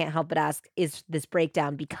life, and they can't help but ask, is this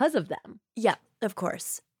breakdown because of them? Yeah, of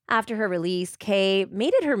course. After her release, Kay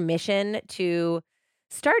made it her mission to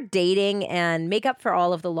start dating and make up for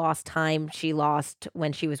all of the lost time she lost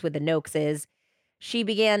when she was with the Noakeses. She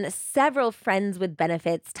began several friends with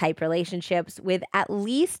benefits type relationships with at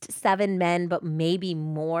least 7 men, but maybe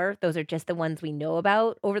more. Those are just the ones we know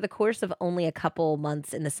about over the course of only a couple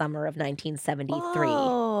months in the summer of 1973.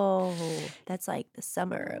 Oh, that's like the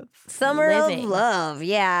summer of Of love.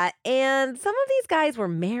 Yeah. And some of these guys were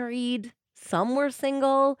married. Some were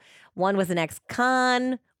single. One was an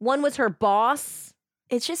ex-con. One was her boss.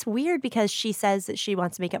 It's just weird because she says that she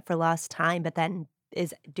wants to make up for lost time, but then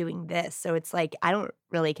is doing this. So it's like, I don't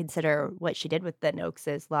really consider what she did with the Noakes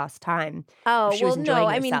as lost time. Oh, she was well, no.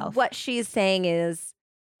 enjoying I mean, herself. what she's saying is,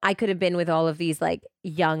 I could have been with all of these like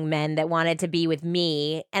young men that wanted to be with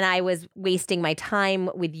me, and I was wasting my time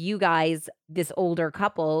with you guys, this older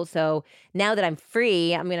couple. So now that I'm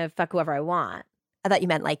free, I'm going to fuck whoever I want. I thought you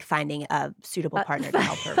meant like finding a suitable partner to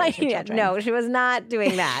help her raise her children. No, she was not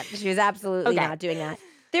doing that. She was absolutely Okay. not doing that.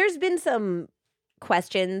 There's been some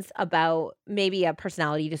questions about maybe a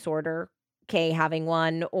personality disorder, Kay having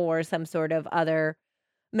one, or some sort of other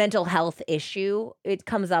mental health issue. It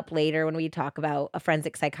comes up later when we talk about a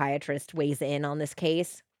forensic psychiatrist weighs in on this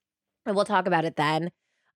case, and we'll talk about it then.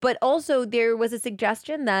 But also there was a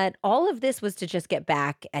suggestion that all of this was to just get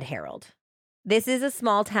back at Harold. This is a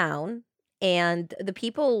small town, and the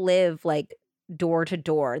people live like door to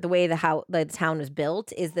door. The way the town was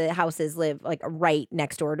built is the houses live like right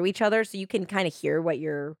next door to each other. So you can kind of hear what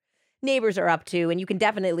your neighbors are up to, and you can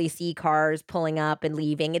definitely see cars pulling up and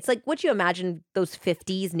leaving. It's like what you imagine those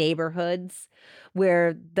 50s neighborhoods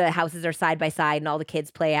where the houses are side by side and all the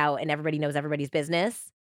kids play out and everybody knows everybody's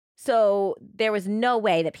business. So there was no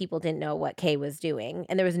way that people didn't know what Kay was doing,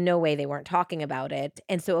 and there was no way they weren't talking about it.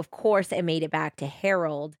 And so, of course, it made it back to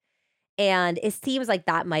Harold. And it seems like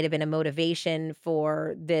that might have been a motivation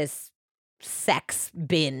for this sex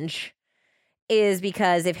binge, is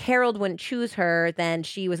because if Harold wouldn't choose her, then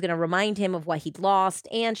she was going to remind him of what he'd lost,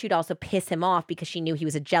 and she'd also piss him off because she knew he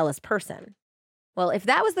was a jealous person. Well, if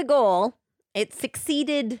that was the goal, it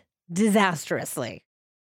succeeded disastrously.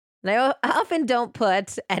 And I often don't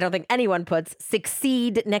think anyone puts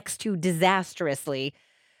succeed next to disastrously.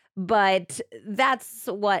 But that's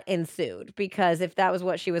what ensued, because if that was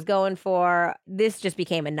what she was going for, this just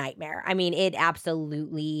became a nightmare. I mean, it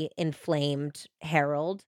absolutely inflamed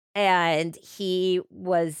Harold, and he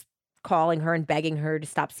was calling her and begging her to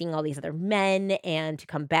stop seeing all these other men and to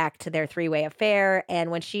come back to their 3-way affair.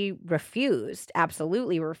 And when she refused,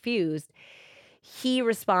 absolutely refused, he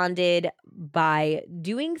responded by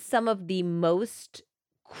doing some of the most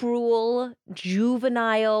cruel,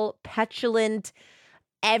 juvenile, petulant,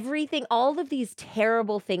 everything, all of these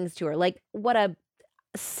terrible things to her, like what a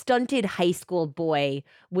stunted high school boy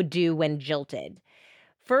would do when jilted.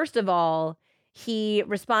 First of all, he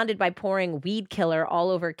responded by pouring weed killer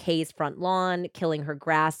all over Kay's front lawn, killing her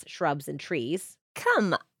grass, shrubs, and trees.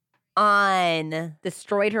 Come on.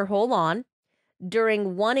 Destroyed her whole lawn.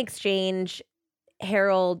 During one exchange,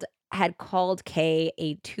 Harold had called Kay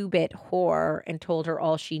a 2-bit whore and told her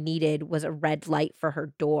all she needed was a red light for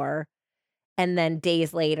her door. And then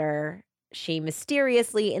days later, she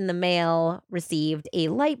mysteriously in the mail received a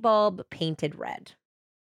light bulb painted red.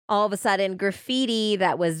 All of a sudden, graffiti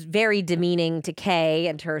that was very demeaning to Kay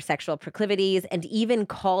and her sexual proclivities, and even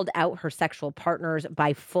called out her sexual partners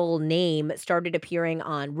by full name, started appearing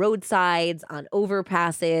on roadsides, on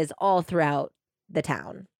overpasses, all throughout the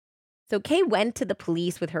town. So Kay went to the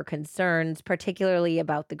police with her concerns, particularly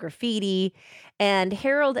about the graffiti, and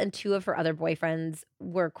Harold and 2 of her other boyfriends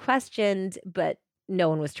were questioned, but no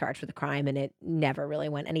one was charged with the crime, and it never really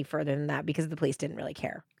went any further than that because the police didn't really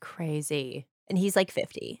care. Crazy. And he's like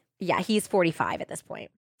 50. Yeah, he's 45 at this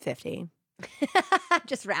point. 50.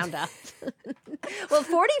 Just round up. Well,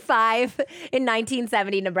 45 in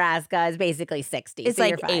 1970 Nebraska is basically 60. It's so like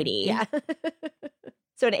you're fine. 80. Yeah.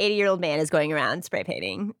 So an 80-year-old man is going around spray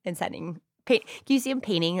painting and sending paint. Can you see him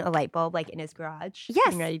painting a light bulb like in his garage? Yes.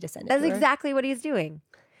 Getting ready to send it That's to her? exactly what he's doing.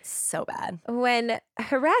 So bad. When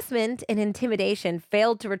harassment and intimidation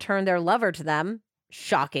failed to return their lover to them,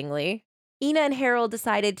 shockingly. Ina and Harold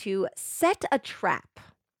decided to set a trap.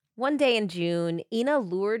 One day in June, Ina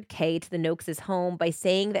lured Kay to the Noakes' home by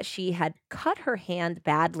saying that she had cut her hand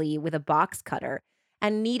badly with a box cutter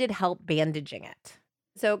and needed help bandaging it.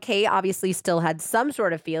 So Kay obviously still had some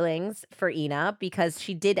sort of feelings for Ina because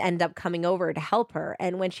she did end up coming over to help her.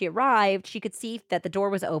 And when she arrived, she could see that the door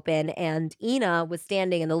was open and Ina was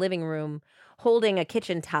standing in the living room holding a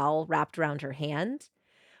kitchen towel wrapped around her hand.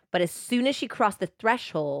 But as soon as she crossed the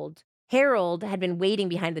threshold, Harold had been waiting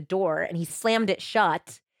behind the door and he slammed it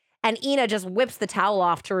shut. And Ina just whips the towel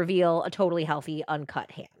off to reveal a totally healthy,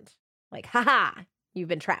 uncut hand. Like, haha, you've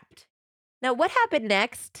been trapped. Now, what happened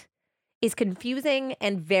next is confusing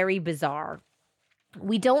and very bizarre.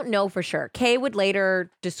 We don't know for sure. Kay would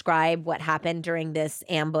later describe what happened during this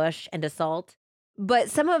ambush and assault,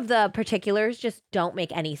 but some of the particulars just don't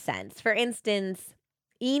make any sense. For instance,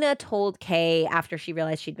 Ina told Kay after she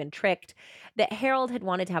realized she'd been tricked that Harold had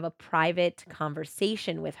wanted to have a private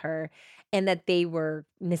conversation with her and that they were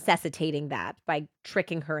necessitating that by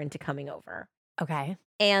tricking her into coming over. Okay.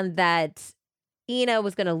 And that Ina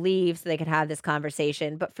was going to leave so they could have this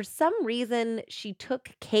conversation. But for some reason, she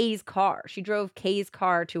took Kay's car. She drove Kay's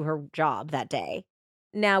car to her job that day.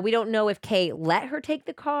 Now, we don't know if Kay let her take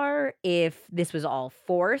the car, if this was all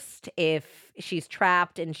forced, if she's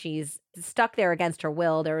trapped and she's stuck there against her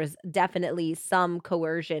will. There was definitely some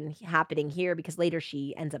coercion happening here because later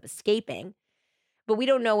she ends up escaping. But we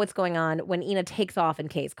don't know what's going on when Ina takes off in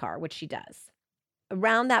Kay's car, which she does.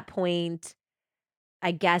 Around that point,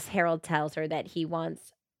 I guess Harold tells her that he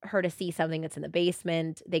wants her to see something that's in the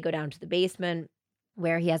basement. They go down to the basement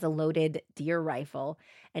where he has a loaded deer rifle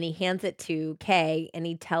and he hands it to Kay and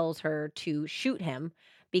he tells her to shoot him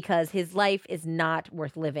because his life is not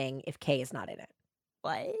worth living if Kay is not in it.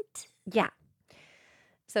 What? Yeah.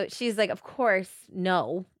 So she's like, of course,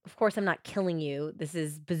 no. Of course I'm not killing you. This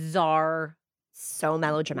is bizarre. So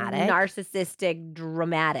melodramatic. Narcissistic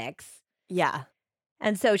dramatics. Yeah.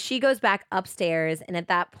 And so she goes back upstairs, and at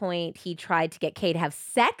that point, he tried to get Kay to have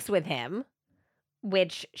sex with him,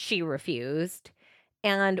 which she refused.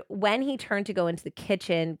 And when he turned to go into the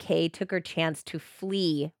kitchen, Kay took her chance to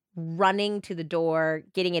flee, running to the door,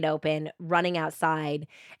 getting it open, running outside.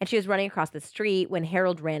 And she was running across the street when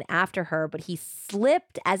Harold ran after her, but he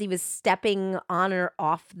slipped as he was stepping on or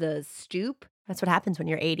off the stoop. That's what happens when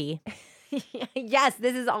you're 80. Yes,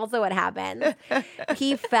 this is also what happened.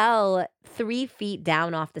 He fell 3 feet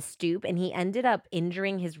down off the stoop and he ended up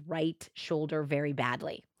injuring his right shoulder very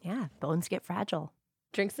badly. Yeah, bones get fragile.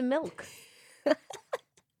 Drink some milk.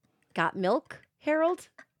 Got milk, Harold?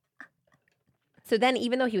 So then,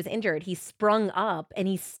 even though he was injured, he sprung up and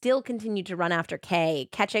he still continued to run after Kay,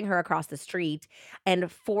 catching her across the street and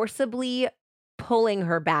forcibly pulling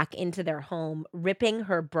her back into their home, ripping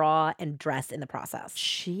her bra and dress in the process.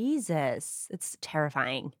 Jesus. It's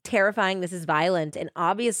terrifying. Terrifying. This is violent. And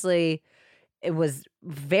obviously, it was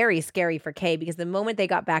very scary for Kay because the moment they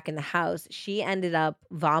got back in the house, she ended up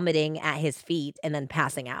vomiting at his feet and then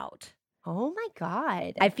passing out. Oh my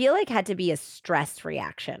God. I feel like it had to be a stress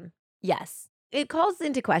reaction. Yes. It calls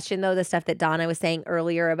into question, though, the stuff that Donna was saying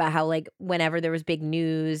earlier about how, like, whenever there was big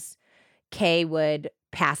news, Kay would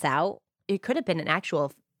pass out. It could have been an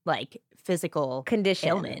actual, like, physical condition.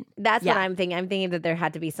 ailment. That's what I'm thinking. I'm thinking that there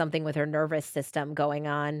had to be something with her nervous system going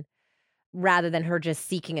on rather than her just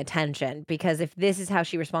seeking attention. Because if this is how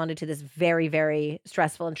she responded to this very, very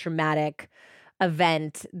stressful and traumatic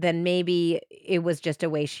event, then maybe it was just a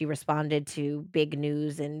way she responded to big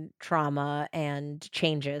news and trauma and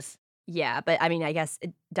changes. Yeah, but I mean, I guess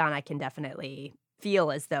Donna can definitely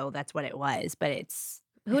feel as though that's what it was, but it's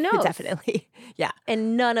who knows? Definitely. Yeah.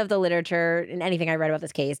 And none of the literature and anything I read about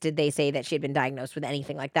this case did they say that she had been diagnosed with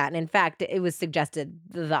anything like that. And in fact, it was suggested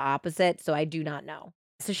the opposite. So I do not know.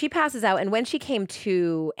 So she passes out. And when she came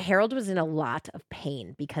to, Harold was in a lot of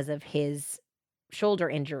pain because of his shoulder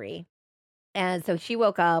injury. And so she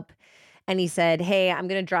woke up and he said, hey, I'm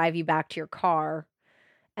going to drive you back to your car.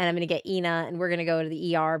 And I'm going to get Ina and we're going to go to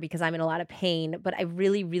the ER because I'm in a lot of pain. But I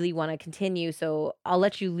really, really want to continue. So I'll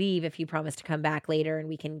let you leave if you promise to come back later and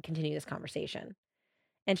we can continue this conversation.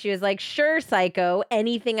 And she was like, sure, psycho.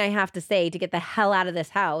 Anything I have to say to get the hell out of this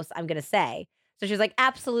house, I'm going to say. So she was like,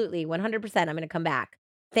 absolutely, 100%. I'm going to come back.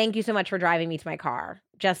 Thank you so much for driving me to my car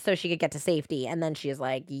just so she could get to safety. And then she was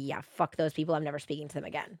like, yeah, fuck those people. I'm never speaking to them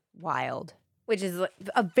again. Wild. Which is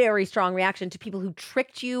a very strong reaction to people who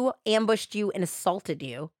tricked you, ambushed you, and assaulted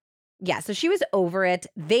you. Yeah, so she was over it.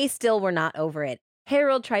 They still were not over it.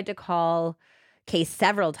 Harold tried to call Kay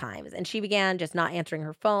several times, and she began just not answering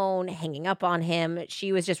her phone, hanging up on him.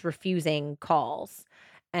 She was just refusing calls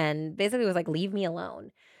and basically was like, leave me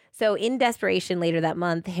alone. So in desperation later that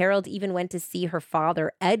month, Harold even went to see her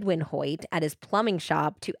father, Edwin Hoyt, at his plumbing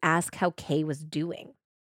shop to ask how Kay was doing.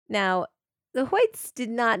 Now, the Hoyts did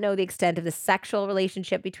not know the extent of the sexual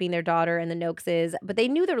relationship between their daughter and the Noakes, but they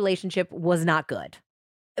knew the relationship was not good.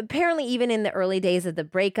 Apparently, even in the early days of the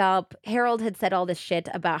breakup, Harold had said all this shit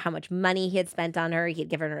about how much money he had spent on her. He had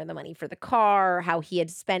given her the money for the car, how he had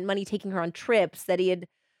spent money taking her on trips, that he had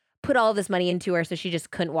put all of this money into her so she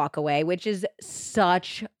just couldn't walk away, which is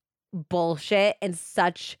such bullshit and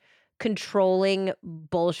such controlling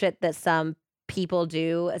bullshit that some people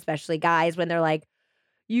do, especially guys, when they're like,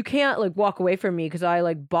 you can't like walk away from me because I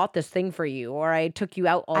like bought this thing for you or I took you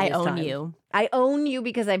out all this time. I own you. I own you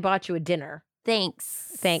because I bought you a dinner.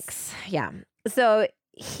 Thanks. Yeah. So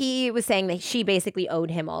he was saying that she basically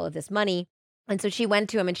owed him all of this money. And so she went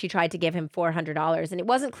to him and she tried to give him $400. And it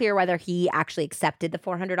wasn't clear whether he actually accepted the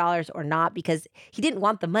 $400 or not because he didn't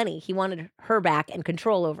want the money. He wanted her back and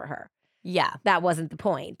control over her. Yeah. That wasn't the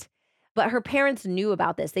point. But her parents knew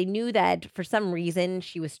about this. They knew that for some reason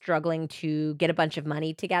she was struggling to get a bunch of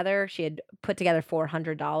money together. She had put together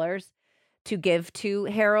 $400 to give to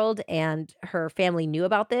Harold, and her family knew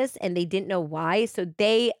about this and they didn't know why. So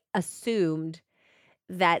they assumed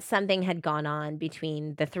that something had gone on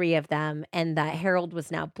between the three of them and that Harold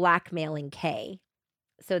was now blackmailing Kay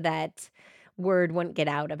so that word wouldn't get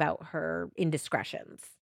out about her indiscretions.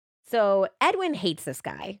 So Edwin hates this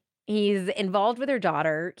guy. He's involved with her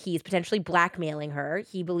daughter. He's potentially blackmailing her.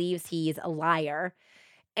 He believes he's a liar.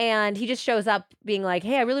 And he just shows up being like,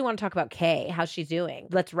 hey, I really want to talk about Kay. How's she doing?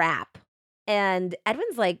 Let's rap. And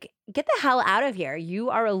Edwin's like, get the hell out of here. You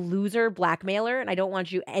are a loser blackmailer, and I don't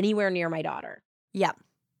want you anywhere near my daughter. Yep.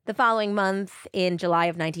 The following month, in July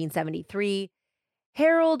of 1973,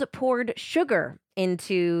 Harold poured sugar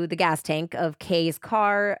into the gas tank of Kay's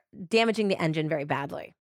car, damaging the engine very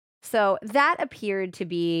badly. So that appeared to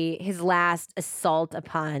be his last assault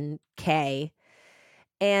upon Kay,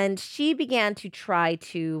 and she began to try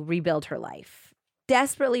to rebuild her life.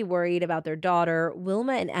 Desperately worried about their daughter,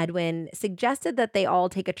 Wilma and Edwin suggested that they all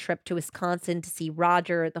take a trip to Wisconsin to see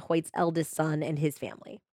Roger, the Hoyt's eldest son, and his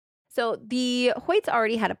family. So the Hoyts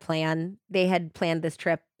already had a plan. They had planned this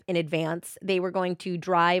trip in advance. They were going to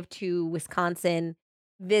drive to Wisconsin,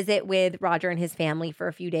 visit with Roger and his family for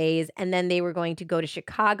a few days, and then they were going to go to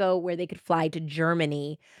Chicago where they could fly to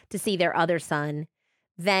Germany to see their other son,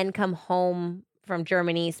 then come home from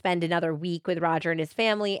Germany, spend another week with Roger and his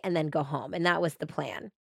family, and then go home. And that was the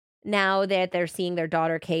plan. Now that they're seeing their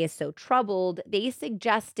daughter Kay is so troubled, they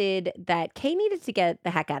suggested that Kay needed to get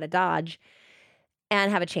the heck out of Dodge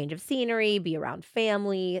and have a change of scenery, be around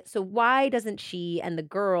family. So why doesn't she and the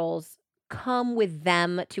girls come with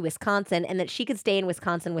them to Wisconsin, and that she could stay in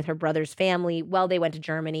Wisconsin with her brother's family while they went to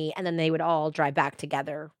Germany, and then they would all drive back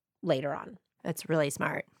together later on. That's really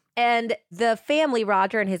smart. And the family,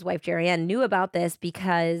 Roger and his wife, Jerry Ann, knew about this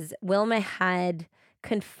because Wilma had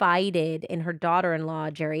confided in her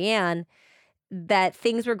daughter-in-law, Jerry Ann, that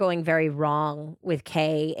things were going very wrong with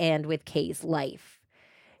Kay and with Kay's life.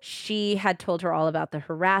 She had told her all about the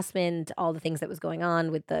harassment, all the things that was going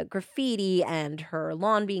on with the graffiti and her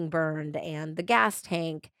lawn being burned and the gas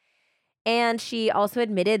tank. And she also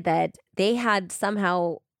admitted that they had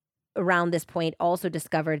somehow around this point also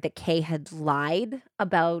discovered that Kay had lied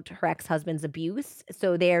about her ex-husband's abuse.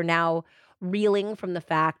 So they are now reeling from the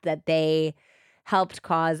fact that they helped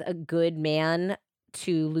cause a good man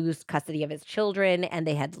to lose custody of his children, and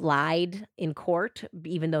they had lied in court,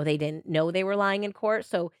 even though they didn't know they were lying in court.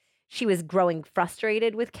 So she was growing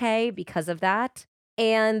frustrated with Kay because of that.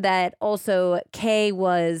 And that also Kay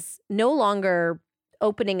was no longer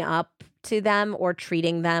opening up to them or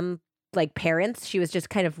treating them like parents. She was just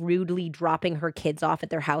kind of rudely dropping her kids off at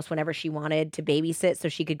their house whenever she wanted to babysit so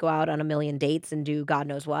she could go out on a million dates and do God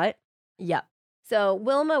knows what. Yep. So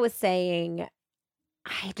Wilma was saying,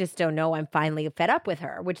 I just don't know. I'm finally fed up with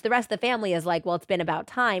her, which the rest of the family is like, well, it's been about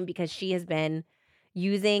time because she has been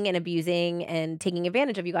using and abusing and taking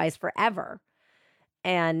advantage of you guys forever.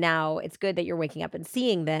 And now it's good that you're waking up and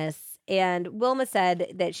seeing this. And Wilma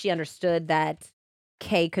said that she understood that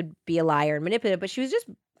Kay could be a liar and manipulative, but she was just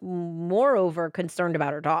moreover concerned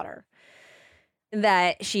about her daughter,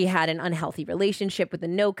 that she had an unhealthy relationship with the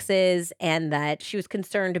Noakeses, and that she was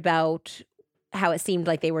concerned about how it seemed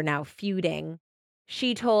like they were now feuding.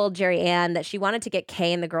 She told Jerry Ann that she wanted to get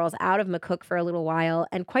Kay and the girls out of McCook for a little while,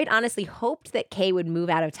 and quite honestly hoped that Kay would move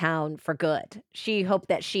out of town for good. She hoped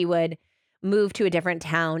that she would move to a different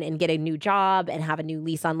town and get a new job and have a new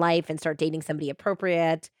lease on life and start dating somebody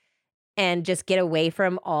appropriate and just get away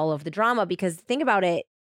from all of the drama. Because think about it,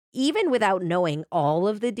 even without knowing all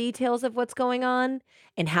of the details of what's going on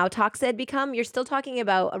and how toxic it become, you're still talking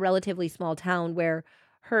about a relatively small town where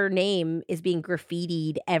her name is being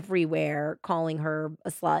graffitied everywhere, calling her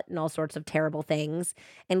a slut and all sorts of terrible things,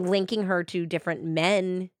 and linking her to different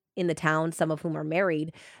men in the town, some of whom are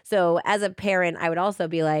married. So, as a parent, I would also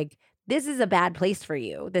be like, this is a bad place for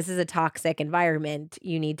you. This is a toxic environment.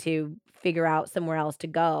 You need to figure out somewhere else to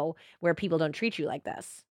go where people don't treat you like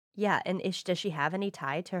this. Yeah, and does she have any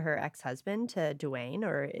tie to her ex-husband, to Dwayne,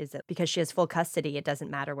 or is it because she has full custody, it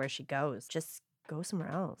doesn't matter where she goes? Just go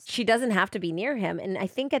somewhere else. She doesn't have to be near him. And I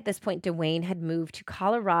think at this point, Dwayne had moved to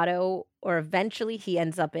Colorado, or eventually he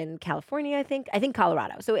ends up in California, I think. I think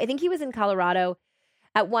Colorado. So I think he was in Colorado.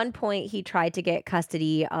 At one point, he tried to get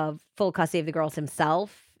full custody of the girls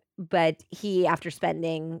himself, but he, after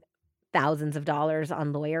spending thousands of dollars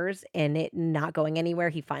on lawyers and it not going anywhere,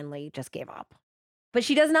 he finally just gave up. But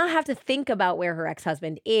she does not have to think about where her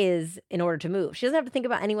ex-husband is in order to move. She doesn't have to think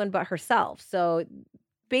about anyone but herself. So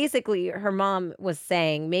basically, her mom was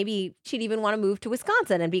saying maybe she'd even want to move to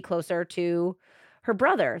Wisconsin and be closer to her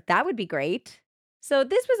brother. That would be great. So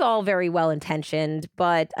this was all very well intentioned,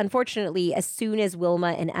 but unfortunately, as soon as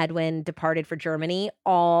Wilma and Edwin departed for Germany,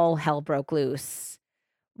 all hell broke loose.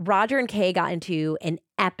 Roger and Kay got into an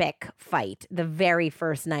epic fight the very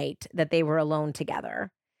first night that they were alone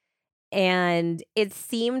together. And it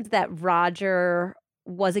seemed that Roger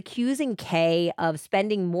was accusing Kay of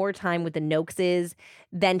spending more time with the Noakes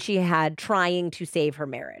than she had trying to save her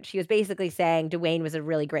marriage. He was basically saying Dwayne was a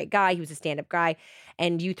really great guy. He was a stand-up guy,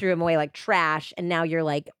 and you threw him away like trash. And now you're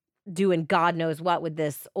like doing God knows what with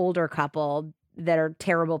this older couple that are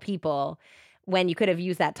terrible people, when you could have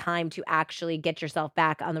used that time to actually get yourself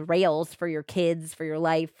back on the rails for your kids, for your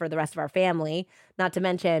life, for the rest of our family, not to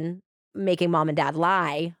mention making mom and dad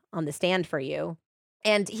lie on the stand for you.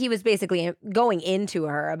 And he was basically going into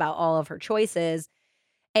her about all of her choices,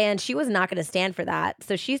 and she was not going to stand for that.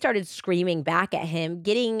 So she started screaming back at him,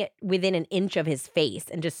 getting within an inch of his face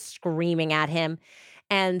and just screaming at him.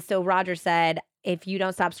 And so Roger said, if you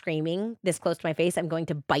don't stop screaming this close to my face, I'm going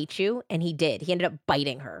to bite you. And he did. He ended up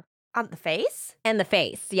biting her. On the face? And the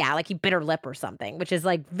face. Yeah, like he bit her lip or something, which is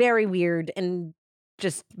like very weird and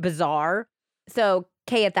just bizarre. So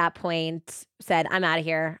Kay at that point said, I'm out of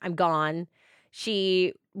here. I'm gone.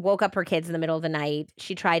 She woke up her kids in the middle of the night.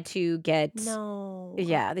 She tried to get... No.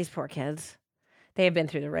 Yeah, these poor kids. They have been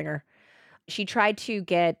through the ringer. She tried to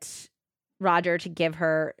get Roger to give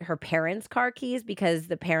her parents' car keys because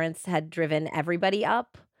the parents had driven everybody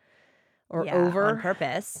up or over. On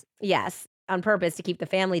purpose. Yes, on purpose to keep the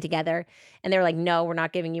family together. And they were like, no, we're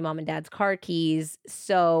not giving you mom and dad's car keys.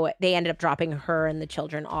 So they ended up dropping her and the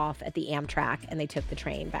children off at the Amtrak, and they took the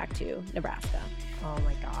train back to Nebraska. Oh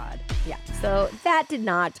my God. Yeah. So that did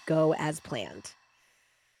not go as planned.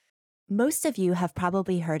 Most of you have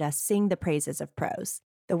probably heard us sing the praises of Prose,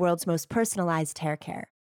 the world's most personalized hair care.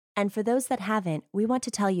 And for those that haven't, we want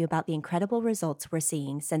to tell you about the incredible results we're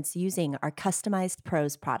seeing since using our customized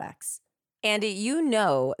Prose products. Andy, you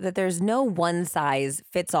know that there's no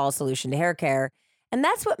one-size-fits-all solution to hair care, and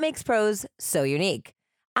that's what makes Prose so unique.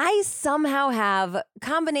 I somehow have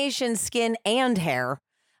combination skin and hair.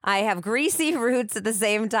 I have greasy roots at the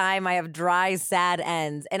same time. I have dry, sad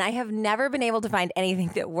ends, and I have never been able to find anything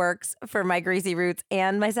that works for my greasy roots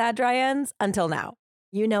and my sad, dry ends until now.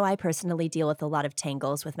 You know, I personally deal with a lot of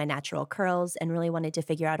tangles with my natural curls and really wanted to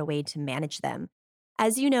figure out a way to manage them.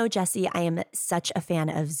 As you know, Jessie, I am such a fan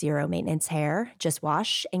of zero maintenance hair, just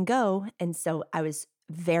wash and go. And so I was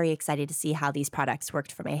very excited to see how these products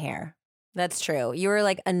worked for my hair. That's true. You were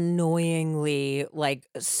like annoyingly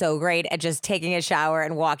so great at just taking a shower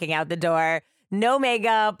and walking out the door. No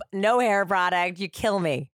makeup, no hair product. You kill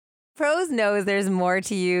me. Prose knows there's more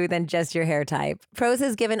to you than just your hair type. Prose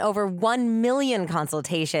has given over 1 million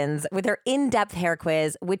consultations with their in-depth hair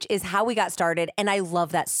quiz, which is how we got started. And I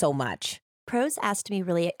love that so much. Prose asked me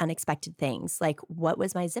really unexpected things, like what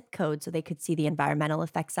was my zip code so they could see the environmental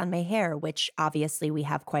effects on my hair, which obviously we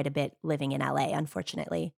have quite a bit living in LA,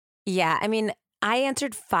 unfortunately. Yeah, I mean, I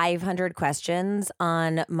answered 500 questions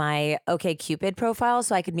on my OkCupid profile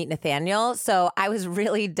so I could meet Nathaniel. So I was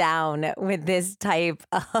really down with this type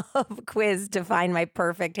of quiz to find my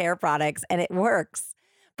perfect hair products, and it works.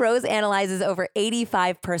 Prose analyzes over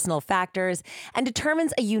 85 personal factors and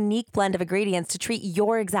determines a unique blend of ingredients to treat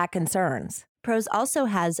your exact concerns. Prose also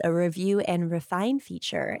has a review and refine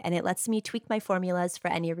feature, and it lets me tweak my formulas for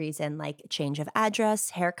any reason, like change of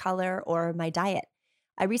address, hair color, or my diet.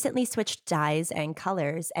 I recently switched dyes and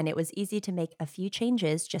colors, and it was easy to make a few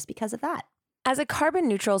changes just because of that. As a carbon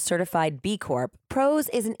neutral certified B Corp, Prose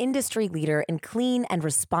is an industry leader in clean and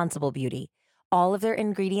responsible beauty. All of their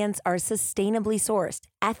ingredients are sustainably sourced,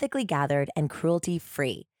 ethically gathered, and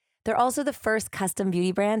cruelty-free. They're also the first custom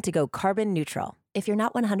beauty brand to go carbon neutral. If you're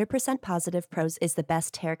not 100% positive Prose is the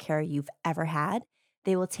best hair care you've ever had,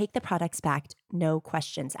 they will take the products back, no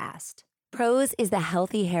questions asked. Prose is the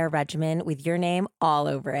healthy hair regimen with your name all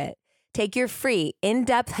over it. Take your free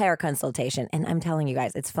in-depth hair consultation, and I'm telling you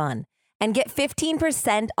guys, it's fun. And get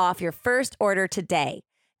 15% off your first order today.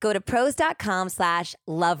 Go to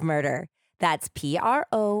prose.com/lovemurder. That's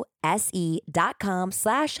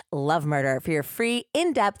prose.com/lovemurder for your free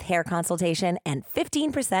in-depth hair consultation and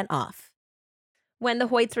 15% off. When the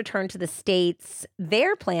Hoyts returned to the States,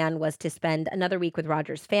 their plan was to spend another week with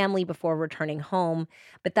Roger's family before returning home.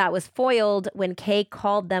 But that was foiled when Kay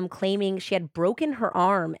called them claiming she had broken her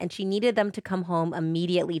arm and she needed them to come home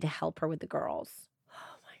immediately to help her with the girls.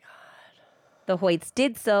 The Hoyts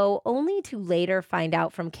did so, only to later find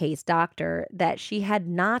out from Kay's doctor that she had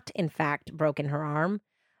not, in fact, broken her arm.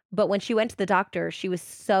 But when she went to the doctor, she was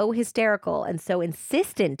so hysterical and so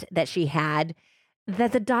insistent that she had,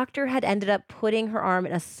 that the doctor had ended up putting her arm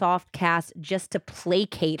in a soft cast just to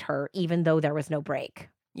placate her, even though there was no break.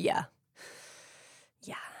 Yeah.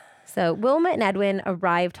 So Wilma and Edwin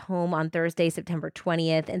arrived home on Thursday, September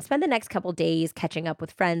 20th, and spent the next couple days catching up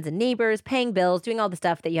with friends and neighbors, paying bills, doing all the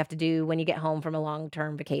stuff that you have to do when you get home from a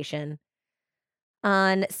long-term vacation.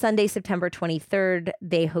 On Sunday, September 23rd,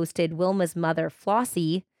 they hosted Wilma's mother,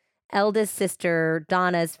 Flossie, eldest sister,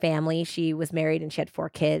 Donna's family. She was married and she had 4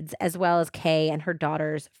 kids, as well as Kay and her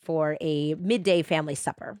daughters for a midday family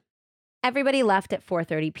supper. Everybody left at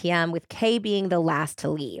 4:30 p.m., with Kay being the last to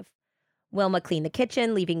leave. Wilma cleaned the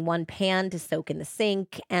kitchen, leaving one pan to soak in the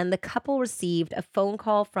sink, and the couple received a phone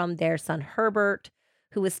call from their son Herbert,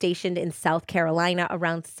 who was stationed in South Carolina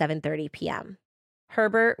around 7:30 p.m.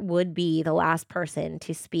 Herbert would be the last person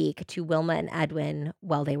to speak to Wilma and Edwin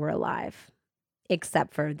while they were alive,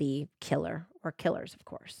 except for the killer, or killers, of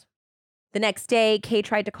course. The next day, Kay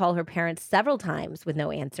tried to call her parents several times with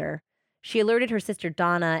no answer. She alerted her sister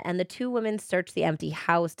Donna, and the two women searched the empty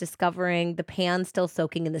house, discovering the pan still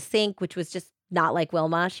soaking in the sink, which was just not like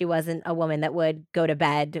Wilma. She wasn't a woman that would go to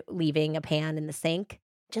bed leaving a pan in the sink.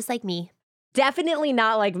 Just like me. Definitely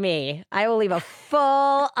not like me. I will leave a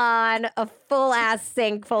full-ass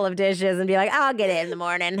sink full of dishes and be like, I'll get it in the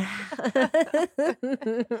morning.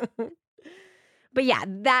 But yeah,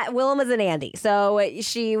 that Wilma's an Andy. So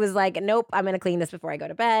she was like, nope, I'm going to clean this before I go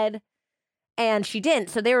to bed. And she didn't.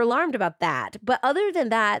 So they were alarmed about that. But other than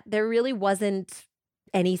that, there really wasn't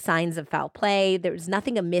any signs of foul play. There was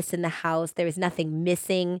nothing amiss in the house. There was nothing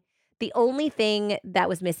missing. The only thing that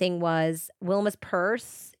was missing was Wilma's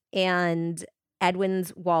purse and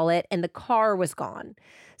Edwin's wallet, and the car was gone.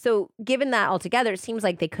 So given that altogether, it seems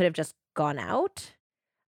like they could have just gone out.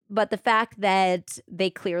 But the fact that they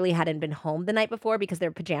clearly hadn't been home the night before because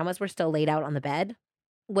their pajamas were still laid out on the bed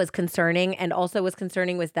was concerning. And also was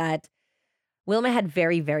concerning was that Wilma had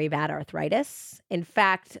very, very bad arthritis. In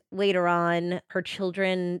fact, later on, her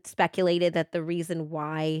children speculated that the reason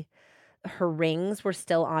why her rings were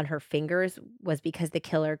still on her fingers was because the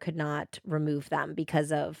killer could not remove them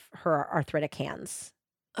because of her arthritic hands.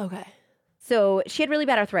 Okay. So she had really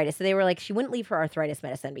bad arthritis. So they were like, she wouldn't leave her arthritis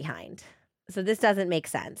medicine behind. So this doesn't make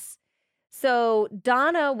sense. So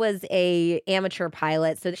Donna was a amateur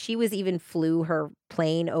pilot, so she was even flew her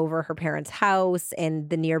plane over her parents' house and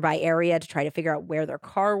the nearby area to try to figure out where their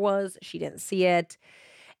car was. She didn't see it.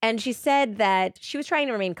 And she said that she was trying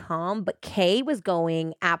to remain calm, but Kay was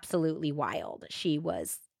going absolutely wild. She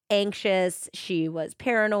was anxious. She was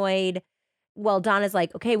paranoid. Well, Donna's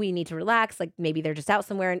like, okay, we need to relax. Like maybe they're just out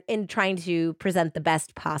somewhere and trying to present the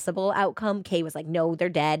best possible outcome. Kay was like, no, they're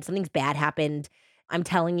dead. Something's bad happened. I'm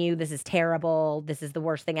telling you, this is terrible. This is the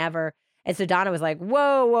worst thing ever. And so Donna was like,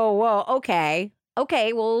 whoa. Okay,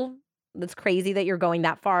 well, that's crazy that you're going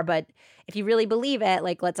that far. But if you really believe it,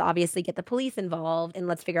 like, let's obviously get the police involved and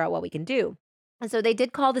let's figure out what we can do. And so they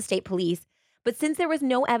did call the state police. But since there was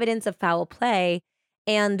no evidence of foul play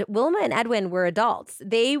and Wilma and Edwin were adults,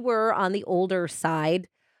 they were on the older side,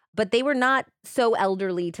 but they were not so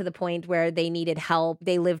elderly to the point where they needed help.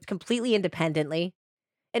 They lived completely independently.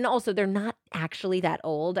 And also, they're not actually that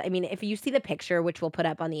old. I mean, if you see the picture, which we'll put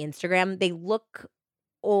up on the Instagram, they look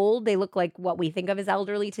old. They look like what we think of as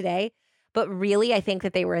elderly today. But really, I think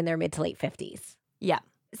that they were in their mid to late 50s. Yeah.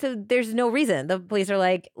 So there's no reason. The police are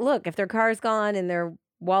like, look, if their car's gone and their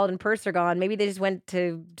wallet and purse are gone, maybe they just went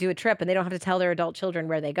to do a trip and they don't have to tell their adult children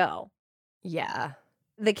where they go. Yeah.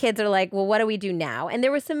 The kids are like, well, what do we do now? And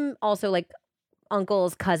there was some also like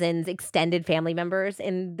uncles, cousins, extended family members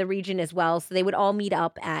in the region as well. So they would all meet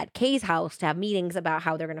up at Kay's house to have meetings about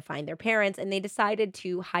how they're going to find their parents. And they decided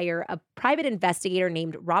to hire a private investigator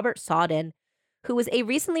named Robert Sawden, who was a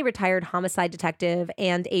recently retired homicide detective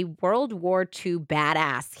and a World War II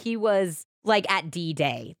badass. He was like at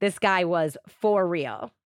D-Day. This guy was for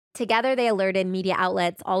real. Together, they alerted media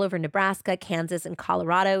outlets all over Nebraska, Kansas, and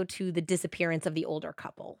Colorado to the disappearance of the older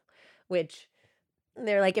couple, which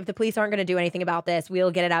they're like, if the police aren't going to do anything about this,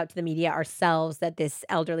 we'll get it out to the media ourselves that this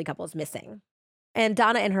elderly couple is missing. And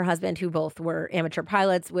Donna and her husband, who both were amateur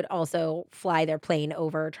pilots, would also fly their plane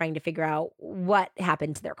over trying to figure out what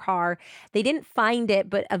happened to their car. They didn't find it,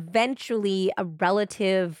 but eventually a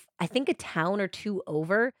relative, I think a town or two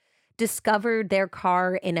over, discovered their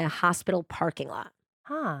car in a hospital parking lot.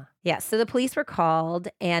 Huh. Yeah, so the police were called,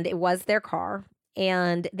 and it was their car.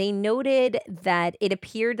 And they noted that it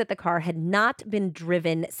appeared that the car had not been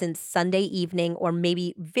driven since Sunday evening or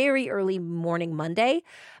maybe very early morning Monday,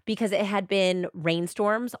 because it had been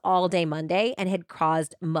rainstorms all day Monday and had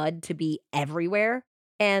caused mud to be everywhere.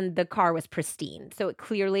 And the car was pristine. So it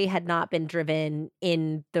clearly had not been driven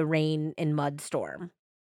in the rain and mud storm.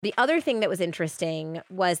 The other thing that was interesting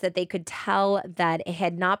was that they could tell that it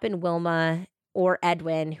had not been Wilma or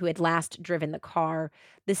Edwin who had last driven the car.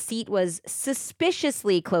 The seat was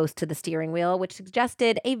suspiciously close to the steering wheel, which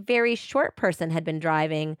suggested a very short person had been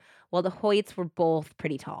driving, while the Hoyts were both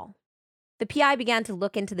pretty tall. The PI began to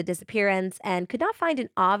look into the disappearance and could not find an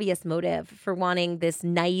obvious motive for wanting this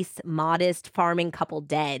nice, modest farming couple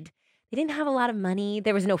dead. They didn't have a lot of money.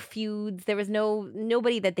 There was no feuds. There was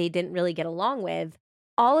nobody that they didn't really get along with.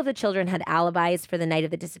 All of the children had alibis for the night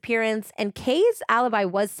of the disappearance, and Kay's alibi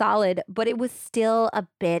was solid, but it was still a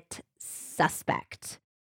bit suspect.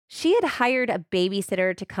 She had hired a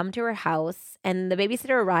babysitter to come to her house, and the babysitter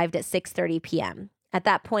arrived at 6:30 p.m. At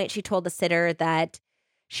that point, she told the sitter that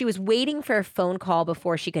she was waiting for a phone call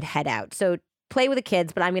before she could head out. So play with the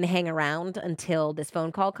kids, but I'm going to hang around until this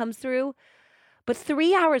phone call comes through. But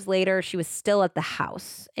 3 hours later, she was still at the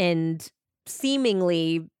house, and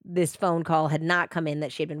seemingly this phone call had not come in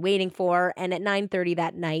that she had been waiting for. And at 9:30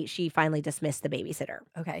 that night, she finally dismissed the babysitter.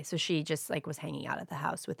 Okay, so she just was hanging out at the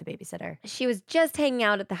house with the babysitter. She was just hanging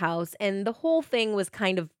out at the house, and the whole thing was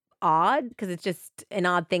kind of odd because it's just an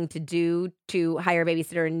odd thing to do, to hire a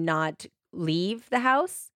babysitter and not leave the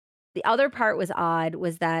house. The other part was odd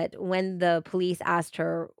was that when the police asked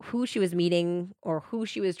her who she was meeting or who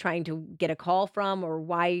she was trying to get a call from or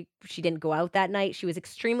why she didn't go out that night, she was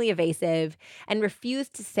extremely evasive and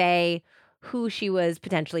refused to say who she was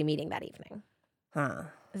potentially meeting that evening. Huh.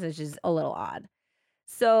 Which is a little odd.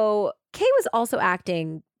 So Kay was also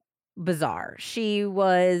acting bizarre. She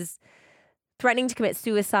was threatening to commit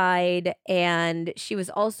suicide, and she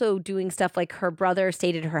was also doing stuff like her brother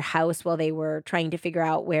stayed at her house while they were trying to figure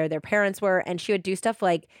out where their parents were, and she would do stuff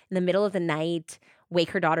like in the middle of the night,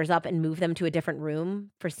 wake her daughters up and move them to a different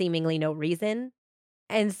room for seemingly no reason.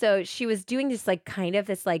 And so she was doing this kind of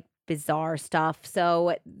this bizarre stuff.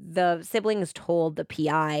 So the siblings told the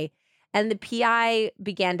PI, and the PI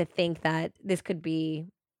began to think that this could be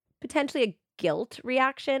potentially a guilt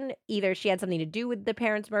reaction. Either she had something to do with the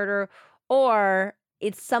parents' murder, or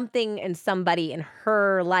it's something and somebody in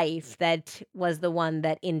her life that was the one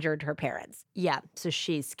that injured her parents. Yeah, so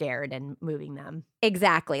she's scared and moving them.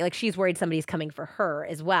 Exactly. She's worried somebody's coming for her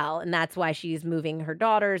as well, and that's why she's moving her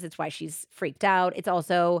daughters. It's why she's freaked out. It's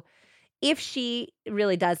also, if she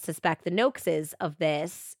really does suspect the Noakes of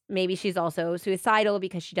this, maybe she's also suicidal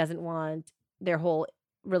because she doesn't want their whole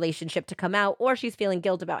relationship to come out, or she's feeling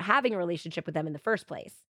guilt about having a relationship with them in the first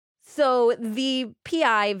place. So the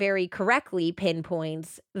PI very correctly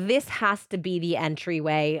pinpoints this has to be the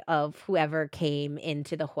entryway of whoever came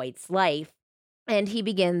into the Hoyt's life. And he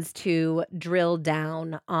begins to drill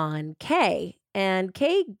down on Kay. And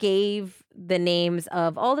Kay gave the names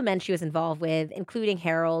of all the men she was involved with, including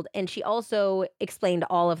Harold. And she also explained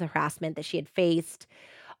all of the harassment that she had faced.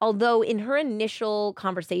 Although in her initial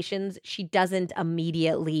conversations, she doesn't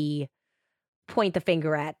immediately point the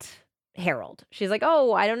finger at Harold. She's like,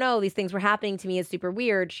 oh, I don't know. These things were happening to me. It's super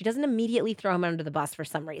weird. She doesn't immediately throw him under the bus for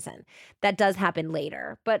some reason. That does happen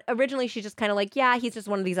later. But originally, she's just kind of like, yeah, he's just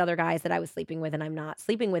one of these other guys that I was sleeping with and I'm not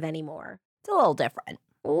sleeping with anymore. It's a little different.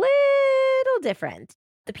 Little different.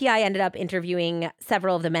 The PI ended up interviewing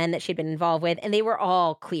several of the men that she'd been involved with, and they were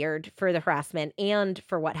all cleared for the harassment and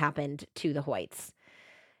for what happened to the Hoyts.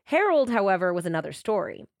 Harold, however, was another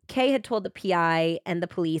story. Kay had told the PI and the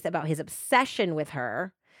police about his obsession with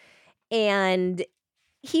her, and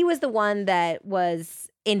he was the one that was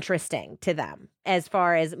interesting to them as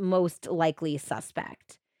far as most likely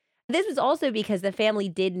suspect. This was also because the family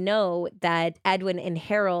did know that Edwin and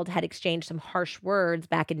Harold had exchanged some harsh words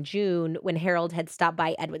back in June when Harold had stopped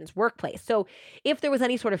by Edwin's workplace. So if there was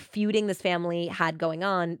any sort of feuding this family had going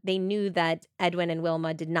on, they knew that Edwin and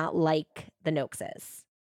Wilma did not like the Noakses.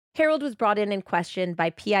 Harold was brought in and questioned by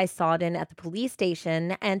P.I. Sawden at the police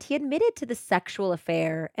station, and he admitted to the sexual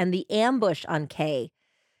affair and the ambush on Kay,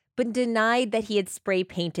 but denied that he had spray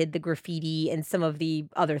painted the graffiti and some of the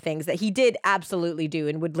other things that he did absolutely do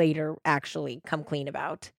and would later actually come clean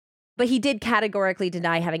about. But he did categorically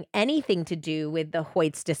deny having anything to do with the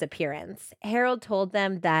Hoyt's disappearance. Harold told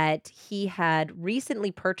them that he had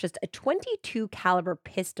recently purchased a .22 caliber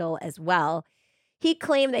pistol as well. He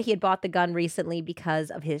claimed that he had bought the gun recently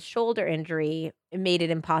because of his shoulder injury. It made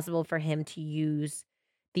it impossible for him to use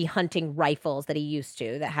the hunting rifles that he used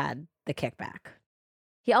to that had the kickback.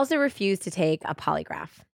 He also refused to take a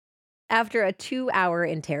polygraph. After a 2-hour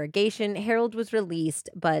interrogation, Harold was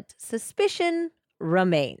released, but suspicion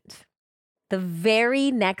remained. The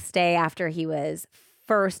very next day after he was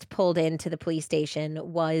first pulled into the police station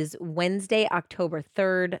was Wednesday, October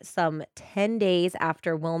 3rd, some 10 days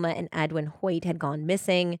after Wilma and Edwin Hoyt had gone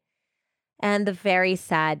missing, and the very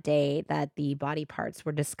sad day that the body parts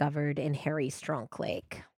were discovered in Harry Strunk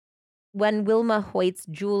Lake. When Wilma Hoyt's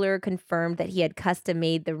jeweler confirmed that he had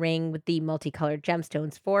custom-made the ring with the multicolored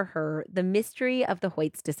gemstones for her, the mystery of the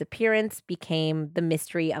Hoyt's disappearance became the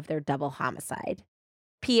mystery of their double homicide.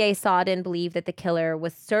 P.A. Sawden believed that the killer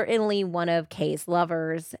was certainly one of Kay's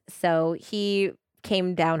lovers, so he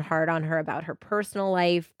came down hard on her about her personal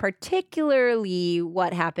life, particularly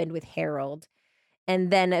what happened with Harold,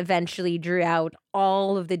 and then eventually drew out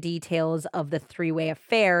all of the details of the three-way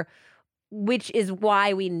affair, which is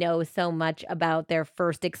why we know so much about their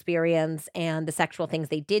first experience and the sexual things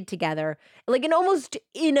they did together, like an almost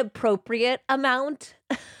inappropriate amount.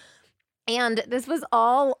 And this was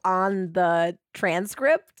all on the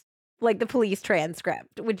transcript, like the police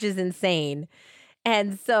transcript, which is insane.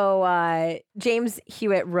 And so James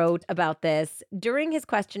Hewitt wrote about this. During his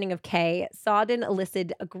questioning of Kay, Sawden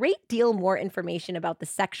elicited a great deal more information about the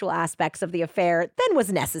sexual aspects of the affair than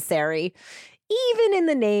was necessary, even in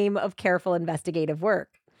the name of careful investigative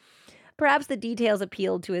work. Perhaps the details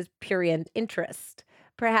appealed to his prurient interest.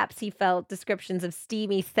 Perhaps he felt descriptions of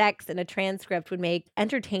steamy sex in a transcript would make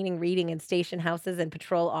entertaining reading in station houses and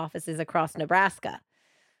patrol offices across Nebraska.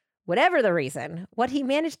 Whatever the reason, what he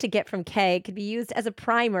managed to get from Kay could be used as a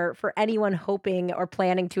primer for anyone hoping or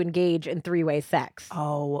planning to engage in three-way sex.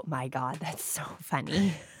 Oh my God, that's so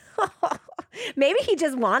funny. Maybe he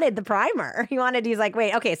just wanted the primer. He's like,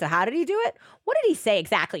 wait, okay, so how did he do it? What did he say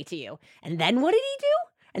exactly to you? And then what did he do?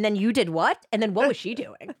 And then you did what? And then what was she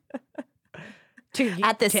doing?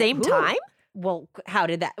 At the same time? Well, how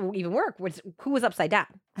did that even work? Who was upside down?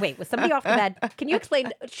 Wait, was somebody off the bed? Can you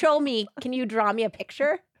explain? Show me. Can you draw me a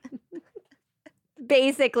picture?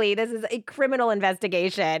 Basically, this is a criminal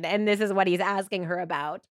investigation, and this is what he's asking her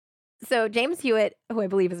about. So James Hewitt, who I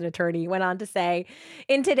believe is an attorney, went on to say,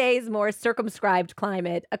 in today's more circumscribed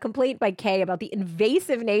climate, a complaint by Kay about the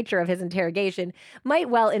invasive nature of his interrogation might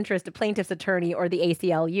well interest a plaintiff's attorney or the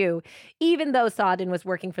ACLU, even though Sawden was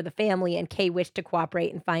working for the family and Kay wished to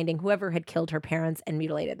cooperate in finding whoever had killed her parents and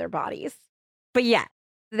mutilated their bodies. But yeah,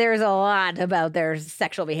 there's a lot about their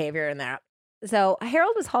sexual behavior in that. So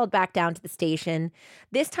Harold was hauled back down to the station,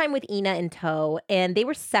 this time with Ina in tow, and they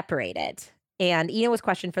were separated. And Ina was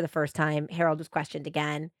questioned for the first time. Harold was questioned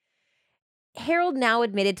again. Harold now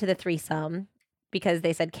admitted to the threesome because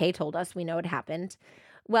they said, Kay told us, we know it happened.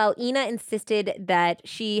 Well, Ina insisted that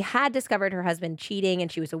she had discovered her husband cheating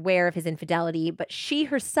and she was aware of his infidelity, but she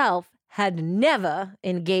herself had never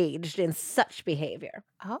engaged in such behavior.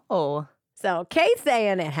 Oh. So Kay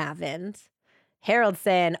saying it happened. Harold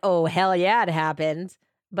saying, oh, hell yeah, it happened.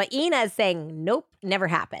 But Ina is saying, nope, never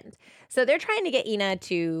happened. So they're trying to get Ina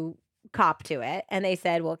to cop to it. And they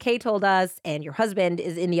said, well, Kay told us, and your husband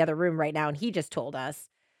is in the other room right now, and he just told us.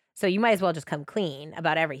 So you might as well just come clean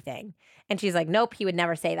about everything. And she's like, nope, he would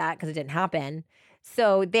never say that because it didn't happen.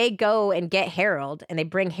 So they go and get Harold, and they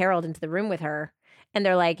bring Harold into the room with her. And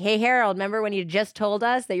they're like, hey, Harold, remember when you just told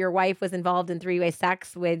us that your wife was involved in three-way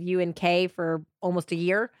sex with you and Kay for almost a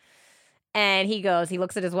year? And he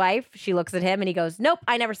looks at his wife, she looks at him, and he goes, nope,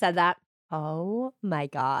 I never said that. Oh my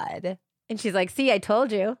God. And she's like, see, I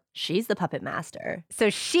told you. She's the puppet master. So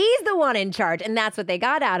she's the one in charge. And that's what they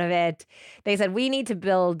got out of it. They said, we need to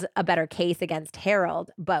build a better case against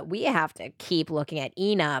Harold, but we have to keep looking at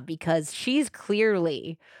Ina because she's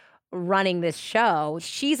clearly running this show.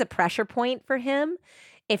 She's a pressure point for him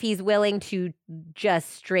if he's willing to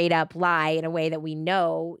just straight up lie in a way that we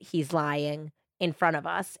know he's lying in front of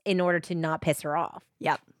us in order to not piss her off.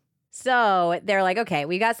 Yep. So they're like, okay,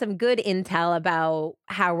 we got some good intel about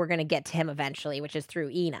how we're going to get to him eventually, which is through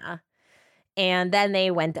Ina. And then they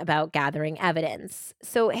went about gathering evidence.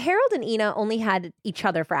 So Harold and Ina only had each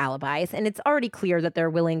other for alibis, and it's already clear that they're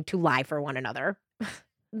willing to lie for one another.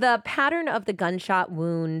 The pattern of the gunshot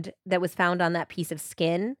wound that was found on that piece of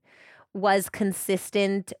skin was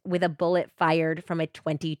consistent with a bullet fired from a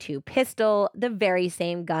 .22 pistol, the very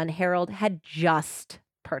same gun Harold had just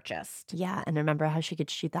purchased. Yeah, and remember how she could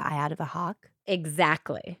shoot the eye out of a hawk?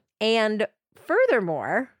 Exactly. And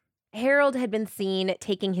furthermore, Harold had been seen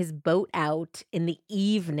taking his boat out in the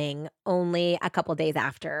evening only a couple days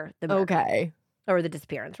after the murder. Okay. Or the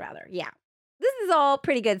disappearance, rather. Yeah. This is all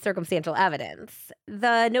pretty good circumstantial evidence.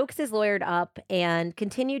 The Noakes' lawyered up and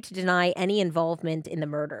continued to deny any involvement in the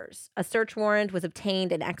murders. A search warrant was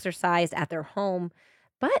obtained and exercised at their home,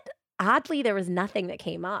 but oddly, there was nothing that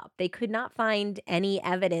came up. They could not find any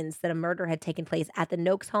evidence that a murder had taken place at the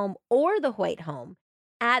Noakes home or the Hoyt home.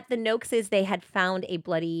 At the Noakes', they had found a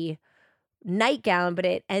bloody nightgown, but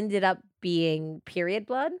it ended up being period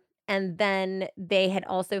blood. And then they had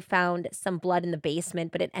also found some blood in the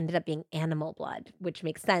basement, but it ended up being animal blood, which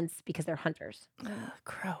makes sense because they're hunters. Ugh,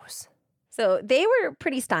 gross. So they were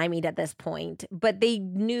pretty stymied at this point, but they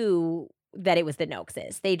knew that it was the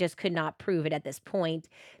Noakes'. They just could not prove it at this point.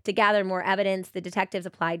 To gather more evidence, the detectives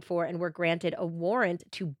applied for and were granted a warrant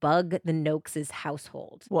to bug the Noakes'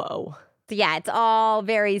 household. Whoa. So yeah, it's all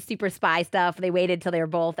very super spy stuff. They waited till they were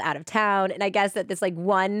both out of town. And I guess that this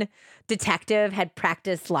one detective had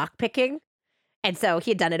practiced lockpicking. And so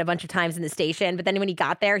he had done it a bunch of times in the station. But then when he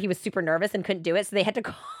got there, he was super nervous and couldn't do it. So they had to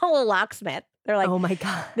call a locksmith. They're like, oh my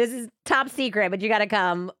God. This is top secret, but you got to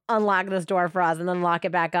come unlock this door for us and then lock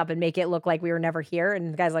it back up and make it look like we were never here.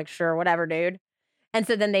 And the guy's like, sure, whatever, dude. And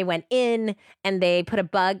so then they went in and they put a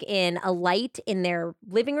bug in a light in their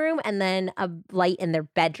living room and then a light in their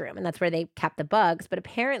bedroom. And that's where they kept the bugs. But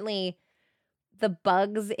apparently the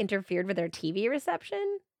bugs interfered with their TV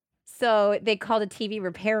reception. So they called a TV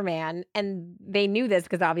repairman, and they knew this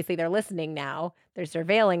because obviously they're listening now. They're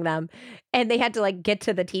surveilling them. And they had to get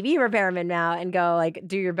to the TV repairman now and go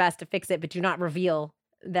do your best to fix it, but do not reveal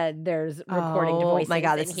that there's recording devices. Oh my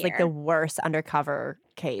God, this in is here. the worst undercover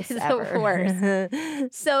case It's ever. the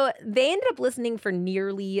worst. So they ended up listening for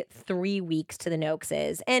nearly 3 weeks to the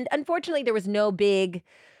Noakes'. And unfortunately, there was no big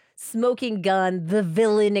smoking gun, the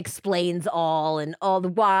villain explains all, and all the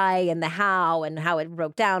why and the how and how it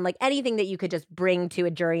broke down, anything that you could just bring to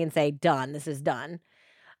a jury and say, done, this is done.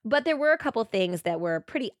 But there were a couple things that were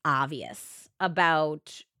pretty obvious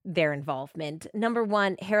about their involvement. Number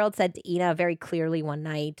one, Harold said to Ina very clearly one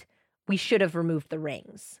night, we should have removed the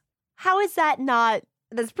rings. How is that not?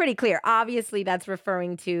 That's pretty clear. Obviously, that's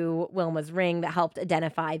referring to Wilma's ring that helped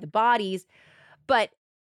identify the bodies. But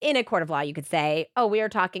in a court of law, you could say, oh, we are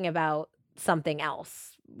talking about something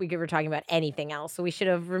else. We were talking about anything else. So we should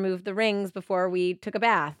have removed the rings before we took a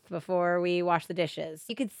bath, before we washed the dishes.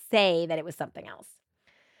 You could say that it was something else.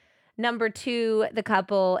 Number two, the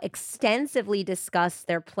couple extensively discussed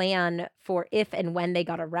their plan for if and when they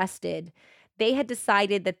got arrested. They had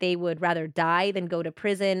decided that they would rather die than go to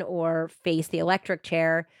prison or face the electric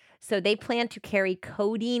chair. So they planned to carry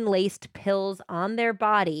codeine-laced pills on their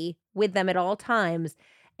body with them at all times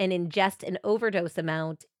and ingest an overdose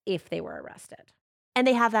amount if they were arrested. And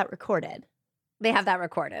they have that recorded. They have that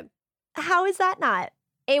recorded. How is that not?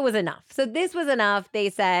 It was enough. So this was enough. They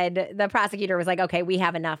said, the prosecutor was like, okay, we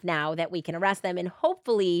have enough now that we can arrest them. And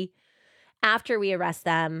hopefully after we arrest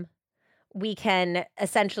them, we can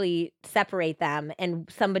essentially separate them and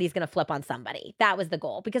somebody's going to flip on somebody. That was the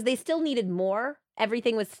goal because they still needed more.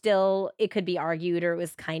 Everything was still, it could be argued or it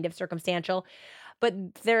was kind of circumstantial,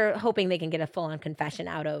 but they're hoping they can get a full-on confession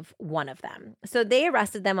out of one of them. So they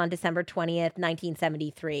arrested them on December 20th,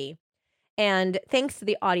 1973. And thanks to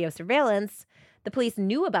the audio surveillance, the police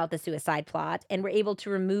knew about the suicide plot and were able to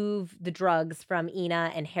remove the drugs from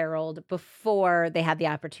Ina and Harold before they had the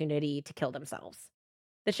opportunity to kill themselves.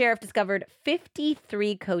 The sheriff discovered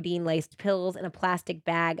 53 codeine-laced pills in a plastic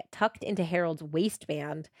bag tucked into Harold's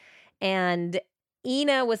waistband, and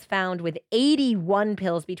Ina was found with 81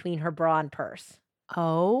 pills between her bra and purse.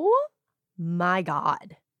 Oh my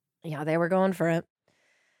God. Yeah, they were going for it.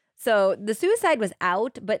 So the suicide was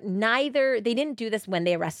out, but they didn't do this when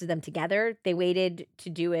they arrested them together. They waited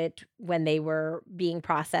to do it when they were being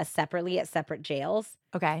processed separately at separate jails.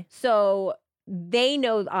 Okay. So they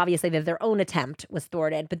know, obviously, that their own attempt was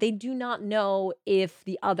thwarted, but they do not know if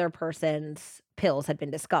the other person's pills had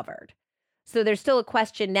been discovered. So there's still a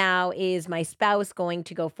question now, is my spouse going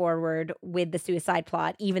to go forward with the suicide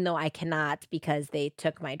plot, even though I cannot because they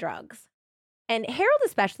took my drugs? And Harold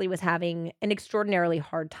especially was having an extraordinarily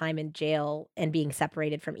hard time in jail and being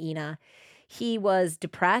separated from Ina. He was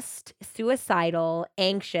depressed, suicidal,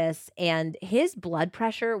 anxious, and his blood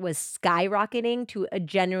pressure was skyrocketing to a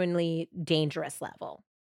genuinely dangerous level.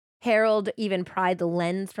 Harold even pried the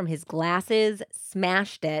lens from his glasses,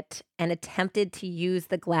 smashed it, and attempted to use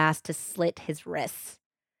the glass to slit his wrists.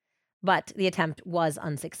 But the attempt was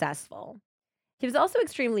unsuccessful. He was also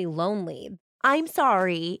extremely lonely. I'm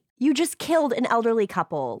sorry. You just killed an elderly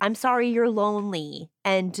couple. I'm sorry you're lonely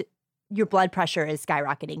and your blood pressure is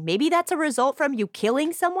skyrocketing. Maybe that's a result from you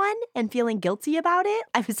killing someone and feeling guilty about it.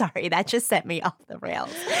 I'm sorry. That just set me off the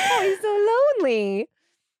rails. Oh, he's so lonely.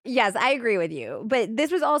 Yes, I agree with you. But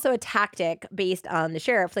this was also a tactic based on the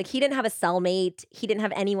sheriff. Like, he didn't have a cellmate. He didn't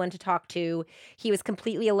have anyone to talk to. He was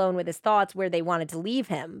completely alone with his thoughts where they wanted to leave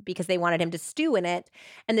him because they wanted him to stew in it.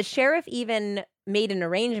 And the sheriff even made an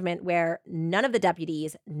arrangement where none of the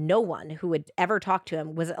deputies, no one who would ever talk to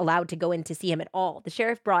him was allowed to go in to see him at all. The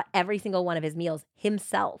sheriff brought every single one of his meals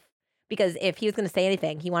himself because if he was going to say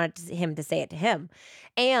anything, he wanted him to say it to him.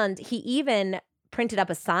 And he even printed up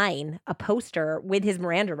a sign, a poster with his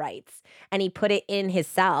Miranda rights, and he put it in his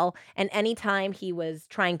cell. And anytime he was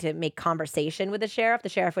trying to make conversation with the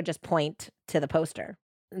sheriff would just point to the poster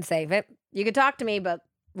and say, you could talk to me, but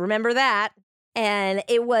remember that. And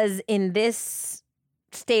it was in this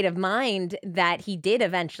state of mind that he did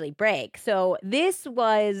eventually break. So this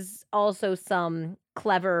was also some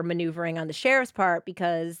clever maneuvering on the sheriff's part,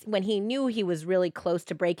 because when he knew he was really close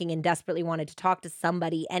to breaking and desperately wanted to talk to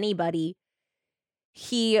somebody, anybody,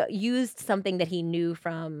 he used something that he knew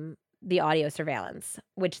from the audio surveillance,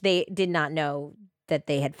 which they did not know that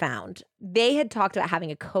they had found. They had talked about having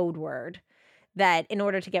a code word that in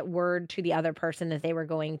order to get word to the other person that they were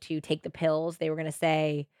going to take the pills, they were going to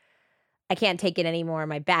say, I can't take it anymore.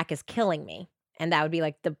 My back is killing me. And that would be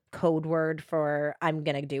like the code word for I'm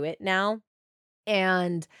going to do it now.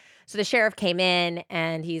 And so the sheriff came in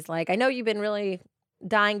and he's like, I know you've been really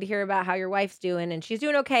dying to hear about how your wife's doing, and she's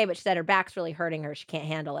doing okay, but she said her back's really hurting her. She can't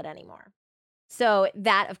handle it anymore. So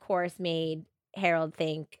that, of course, made Harold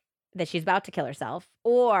think that she's about to kill herself,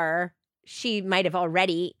 or she might have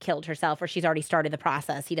already killed herself, or she's already started the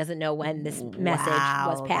process. He doesn't know when this message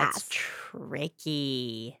was passed. That's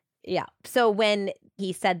tricky. Yeah. So when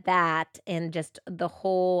he said that, and just the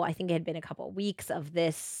whole, I think it had been a couple of weeks of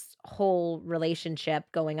this whole relationship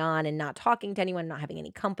going on and not talking to anyone, not having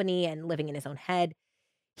any company, and living in his own head,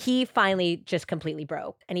 he finally just completely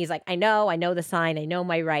broke. And he's like, I know the sign, I know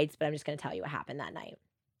my rights, but I'm just going to tell you what happened that night.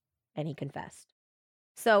 And he confessed.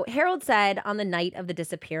 So Harold said on the night of the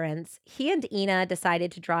disappearance, he and Ina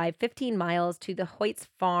decided to drive 15 miles to the Hoyt's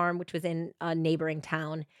farm, which was in a neighboring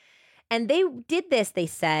town. And they did this, they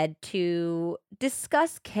said, to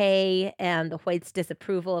discuss Kay and the Hoyt's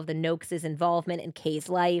disapproval of the Noakes' involvement in Kay's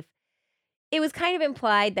life. It was kind of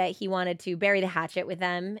implied that he wanted to bury the hatchet with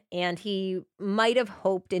them, and he might have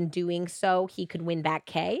hoped in doing so he could win back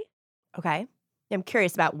Kay. Okay. I'm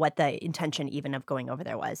curious about what the intention even of going over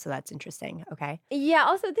there was, so that's interesting. Okay. Yeah,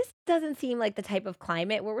 also, this doesn't seem like the type of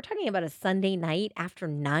climate where we're talking about a Sunday night after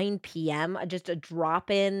 9 p.m., just a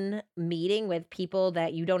drop-in meeting with people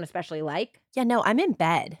that you don't especially like. Yeah, no, I'm in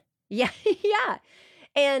bed. Yeah, yeah.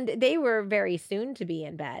 And they were very soon to be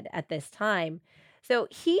in bed at this time. So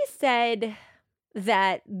he said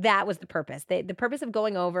that was the purpose. The purpose of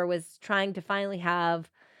going over was trying to finally have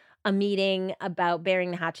a meeting about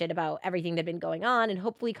burying the hatchet, about everything that had been going on, and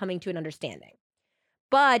hopefully coming to an understanding.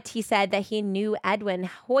 But he said that he knew Edwin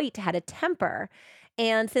Hoyt had a temper.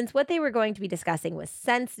 And since what they were going to be discussing was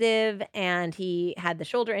sensitive, and he had the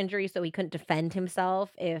shoulder injury, so he couldn't defend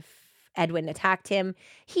himself if Edwin attacked him,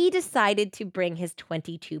 he decided to bring his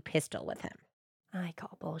 .22 pistol with him. I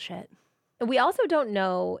call bullshit. We also don't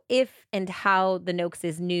know if and how the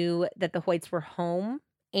Noakeses knew that the Hoyts were home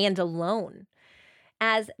and alone,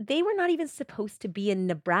 as they were not even supposed to be in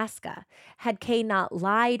Nebraska. Had Kay not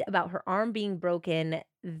lied about her arm being broken,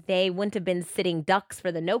 they wouldn't have been sitting ducks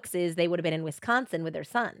for the Noakeses. They would have been in Wisconsin with their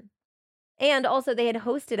son. And also, they had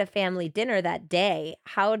hosted a family dinner that day.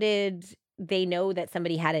 How did they know that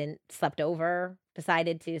somebody hadn't slept over,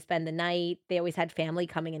 decided to spend the night? They always had family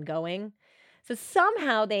coming and going. So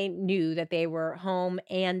somehow they knew that they were home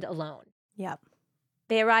and alone. Yep.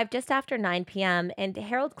 They arrived just after 9 p.m., and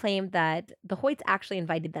Harold claimed that the Hoyts actually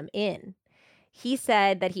invited them in. He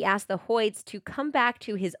said that he asked the Hoyts to come back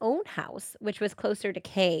to his own house, which was closer to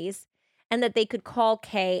Kay's, and that they could call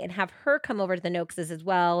Kay and have her come over to the Noakeses as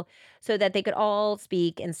well so that they could all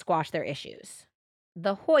speak and squash their issues.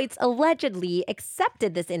 The Hoyts allegedly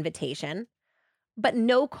accepted this invitation, but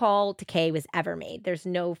no call to Kay was ever made. There's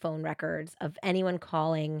no phone records of anyone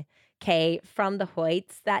calling Kay from the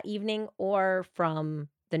Hoyts that evening or from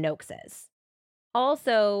the Noakes.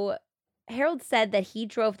 Also, Harold said that he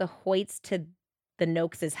drove the Hoyts to the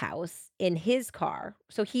Noakes' house in his car.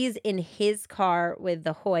 So he's in his car with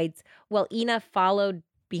the Hoyts while Ina followed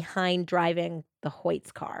behind driving the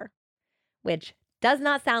Hoyts' car, which does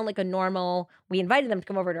not sound like a normal, we invited them to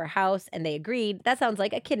come over to our house and they agreed. That sounds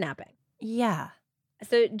like a kidnapping. Yeah.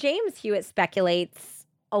 So James Hewitt speculates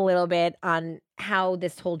a little bit on how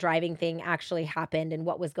this whole driving thing actually happened and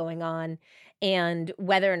what was going on and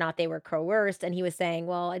whether or not they were coerced. And he was saying,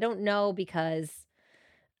 well, I don't know because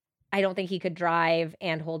I don't think he could drive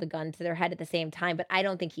and hold a gun to their head at the same time, but I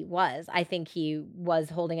don't think he was. I think he was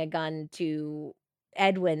holding a gun to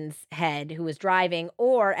Edwin's head, who was driving,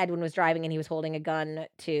 or Edwin was driving and he was holding a gun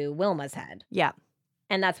to Wilma's head. Yeah.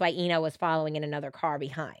 And that's why Ina was following in another car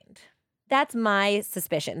behind. That's my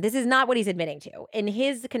suspicion. This is not what he's admitting to. In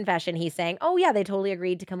his confession, he's saying, oh, yeah, they totally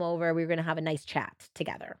agreed to come over. We were going to have a nice chat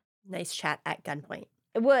together. Nice chat at gunpoint.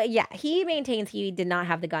 Well, yeah, he maintains he did not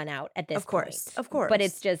have the gun out at this Of course. point. Of course. But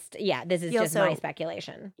it's just, yeah, this is He just also- my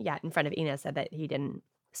speculation. Yeah, in front of Ina said that he didn't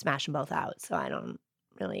smash them both out, so I don't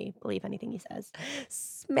really believe anything he says.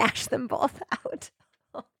 Smash them both out.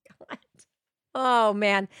 Oh, God. Oh,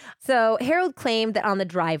 man. So Harold claimed that on the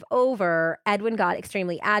drive over, Edwin got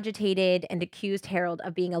extremely agitated and accused Harold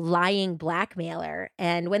of being a lying blackmailer.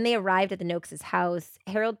 And when they arrived at the Noakes' house,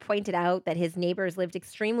 Harold pointed out that his neighbors lived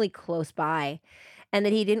extremely close by and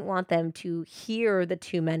that he didn't want them to hear the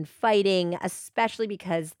two men fighting, especially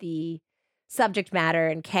because the subject matter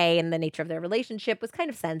and Kay and the nature of their relationship was kind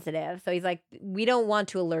of sensitive. So he's like, we don't want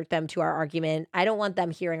to alert them to our argument. I don't want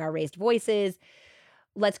them hearing our raised voices.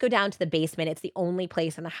 Let's go down to the basement. It's the only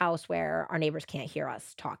place in the house where our neighbors can't hear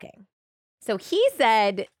us talking. So he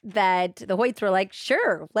said that the Hoyts were like,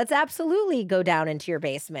 sure, let's absolutely go down into your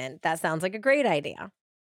basement. That sounds like a great idea.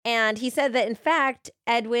 And he said that, in fact,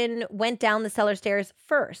 Edwin went down the cellar stairs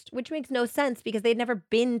first, which makes no sense because they'd never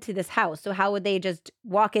been to this house. So how would they just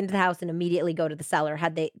walk into the house and immediately go to the cellar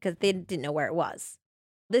because they didn't know where it was?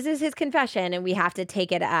 This is his confession, and we have to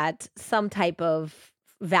take it at some type of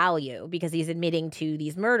value because he's admitting to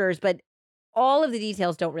these murders, but all of the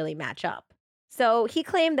details don't really match up. So he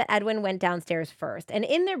claimed that Edwin went downstairs first, and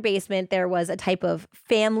in their basement, there was a type of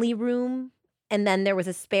family room, and then there was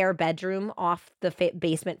a spare bedroom off the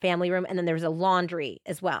basement family room, and then there was a laundry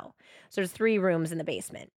as well. So there's 3 rooms in the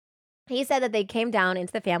basement. He said that they came down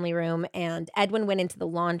into the family room, and Edwin went into the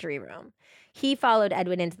laundry room. He followed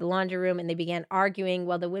Edwin into the laundry room, and they began arguing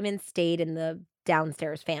while the women stayed in the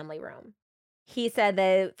downstairs family room. He said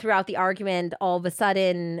that throughout the argument, all of a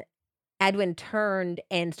sudden, Edwin turned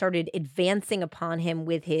and started advancing upon him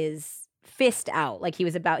with his fist out, like he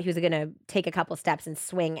was going to take a couple steps and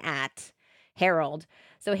swing at Harold.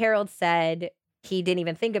 So Harold said he didn't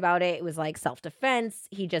even think about it. It was like self-defense.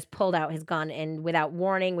 He just pulled out his gun and without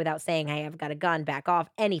warning, without saying, hey, I've got a gun, back off,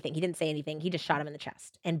 anything. He didn't say anything. He just shot him in the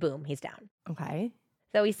chest and boom, he's down. Okay.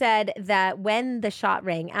 So he said that when the shot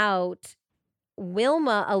rang out,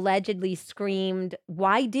 Wilma allegedly screamed,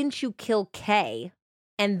 why didn't you kill Kay?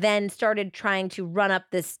 And then started trying to run up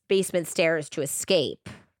this basement stairs to escape.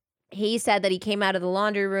 He said that he came out of the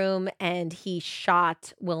laundry room and he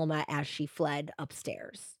shot Wilma as she fled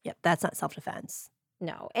upstairs. Yep, that's not self-defense.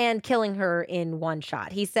 No, and killing her in one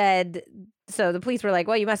shot. He said, so the police were like,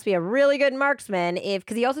 well, you must be a really good marksman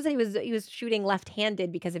because he also said he was shooting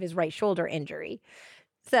left-handed because of his right shoulder injury.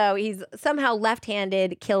 So he's somehow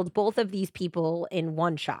left-handed, killed both of these people in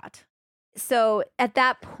one shot. So at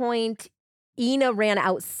that point, Ina ran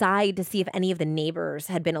outside to see if any of the neighbors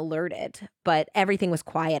had been alerted, but everything was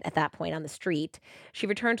quiet at that point on the street. She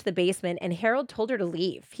returned to the basement and Harold told her to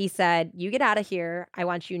leave. He said, you get out of here. I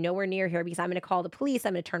want you nowhere near here because I'm going to call the police.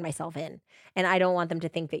 I'm going to turn myself in and I don't want them to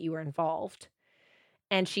think that you were involved.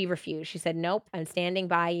 And she refused. She said, nope, I'm standing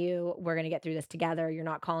by you. We're going to get through this together. You're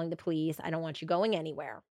not calling the police. I don't want you going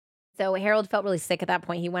anywhere. So Harold felt really sick at that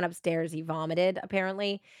point. He went upstairs. He vomited,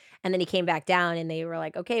 apparently. And then he came back down and they were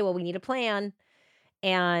like, okay, well, we need a plan.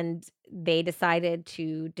 And they decided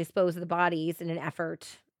to dispose of the bodies in an effort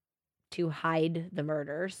to hide the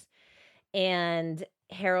murders. And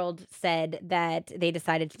Harold said that they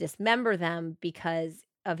decided to dismember them because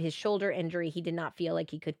of his shoulder injury. He did not feel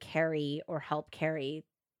like he could carry or help carry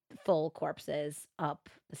full corpses up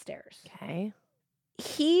the stairs. Okay.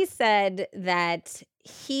 He said that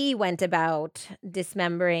he went about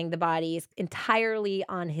dismembering the bodies entirely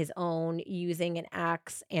on his own using an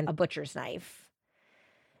axe and a butcher's knife.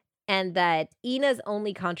 And that Ina's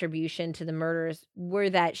only contribution to the murders were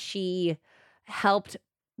that she helped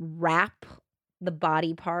wrap the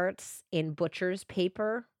body parts in butcher's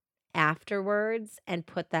paper afterwards and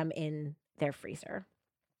put them in their freezer.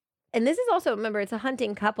 And this is also, remember, it's a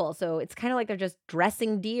hunting couple, so it's kind of like they're just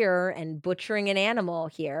dressing deer and butchering an animal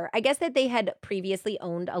here. I guess that they had previously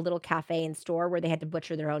owned a little cafe and store where they had to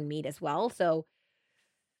butcher their own meat as well. So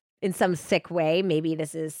in some sick way, maybe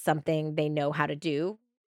this is something they know how to do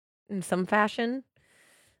in some fashion.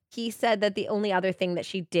 He said that the only other thing that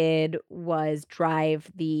she did was drive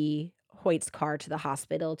the Hoyt's car to the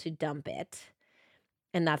hospital to dump it.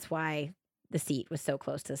 And that's why the seat was so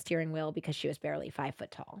close to the steering wheel, because she was barely 5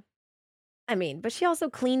 foot tall. I mean, but she also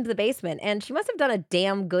cleaned the basement, and she must have done a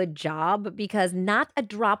damn good job because not a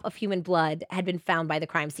drop of human blood had been found by the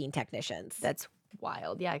crime scene technicians. That's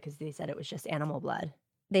wild. Yeah, because they said it was just animal blood.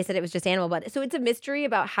 They said it was just animal blood. So it's a mystery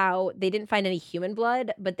about how they didn't find any human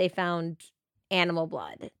blood, but they found animal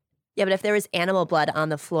blood. Yeah, but if there was animal blood on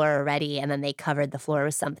the floor already and then they covered the floor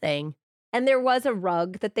with something. And there was a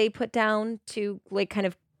rug that they put down to like kind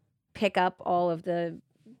of pick up all of the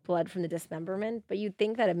blood from the dismemberment, but you'd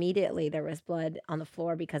think that immediately there was blood on the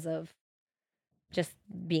floor because of just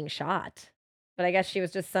being shot. But I guess she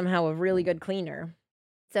was just somehow a really good cleaner.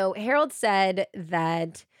 So Harold said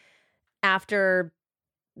that after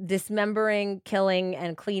dismembering, killing,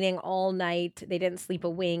 and cleaning all night, they didn't sleep a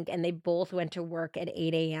wink, and they both went to work at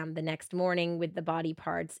 8 a.m. the next morning with the body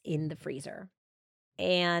parts in the freezer.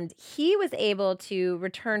 And he was able to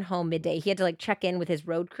return home midday. He had to like check in with his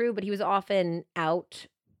road crew, but he was often out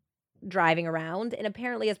driving around. And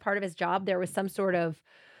apparently, as part of his job, there was some sort of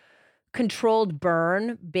controlled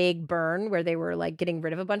burn, big burn, where they were like getting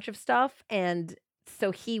rid of a bunch of stuff. And so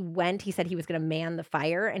he said he was going to man the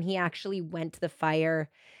fire. And he actually went to the fire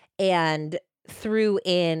and threw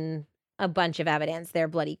in a bunch of evidence: their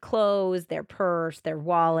bloody clothes, their purse, their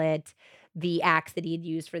wallet, the axe that he had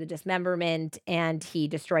used for the dismemberment. And he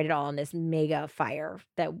destroyed it all in this mega fire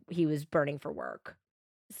that he was burning for work.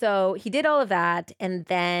 So he did all of that, and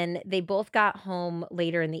then they both got home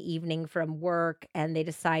later in the evening from work, and they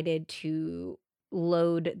decided to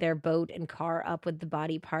load their boat and car up with the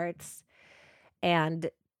body parts and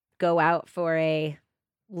go out for a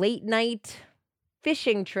late night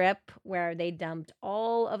fishing trip where they dumped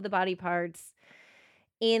all of the body parts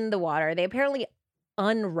in the water. They apparently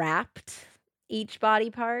unwrapped each body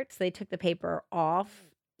part. So they took the paper off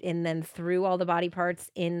and then threw all the body parts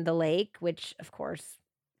in the lake, which of course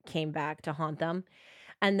came back to haunt them.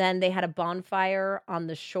 And then they had a bonfire on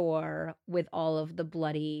the shore with all of the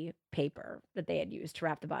bloody paper that they had used to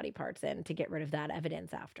wrap the body parts in to get rid of that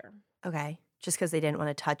evidence after. Okay. Just because they didn't want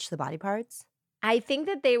to touch the body parts? I think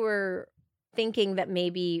that they were thinking that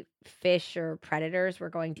maybe fish or predators were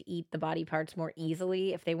going to eat the body parts more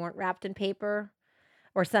easily if they weren't wrapped in paper,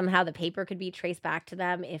 or somehow the paper could be traced back to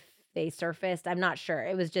them if they surfaced. I'm not sure.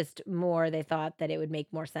 It was just more, they thought that it would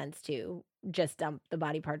make more sense to just dump the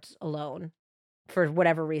body parts alone for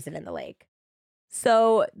whatever reason in the lake.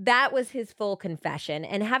 So that was his full confession.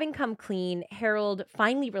 And having come clean, Harold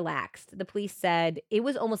finally relaxed. The police said it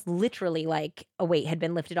was almost literally like a weight had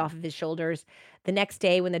been lifted off of his shoulders. The next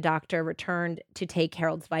day, when the doctor returned to take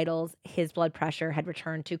Harold's vitals, his blood pressure had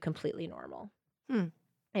returned to completely normal.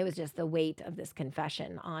 It was just the weight of this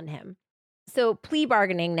confession on him. So plea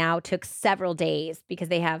bargaining now took several days because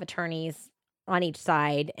they have attorneys on each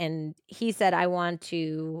side. And he said, I want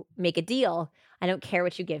to make a deal. I don't care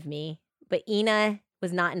what you give me. But Ina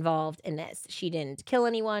was not involved in this. She didn't kill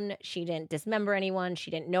anyone. She didn't dismember anyone. She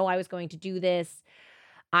didn't know I was going to do this.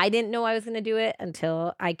 I didn't know I was going to do it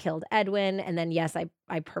until I killed Edwin. And then, yes,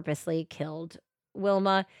 I purposely killed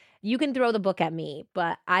Wilma. You can throw the book at me,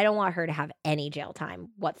 but I don't want her to have any jail time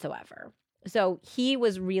whatsoever. So he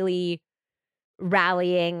was really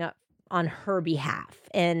rallying on her behalf.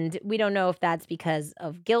 And we don't know if that's because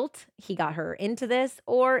of guilt he got her into this,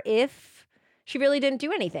 or if she really didn't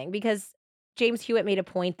do anything, because James Hewitt made a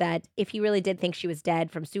point that if he really did think she was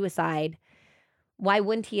dead from suicide, why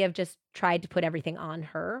wouldn't he have just tried to put everything on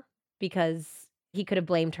her? Because he could have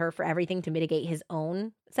blamed her for everything to mitigate his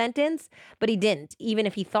own sentence, but he didn't. Even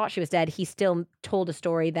if he thought she was dead, he still told a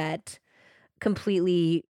story that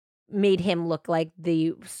completely made him look like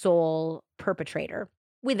the sole perpetrator,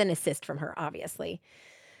 with an assist from her, obviously.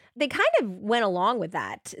 They kind of went along with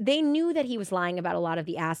that. They knew that he was lying about a lot of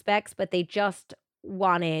the aspects, but they just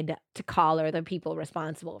wanted to collar the people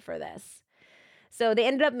responsible for this. So they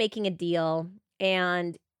ended up making a deal,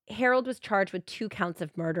 and Harold was charged with 2 counts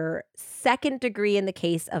of murder, 2nd degree in the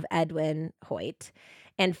case of Edwin Hoyt,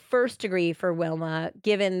 and 1st degree for Wilma,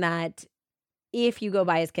 given that if you go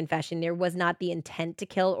by his confession, there was not the intent to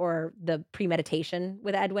kill or the premeditation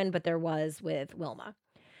with Edwin, but there was with Wilma.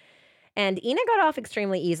 And Ina got off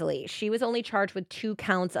extremely easily. She was only charged with 2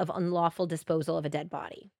 counts of unlawful disposal of a dead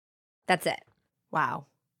body. That's it. Wow.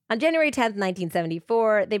 On January 10th,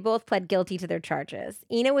 1974, they both pled guilty to their charges.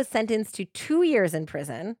 Ina was sentenced to 2 years in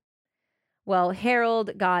prison, while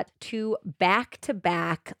Harold got 2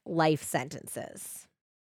 back-to-back life sentences.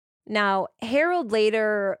 Now, Harold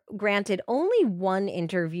later granted only one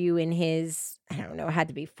interview in his, I don't know, it had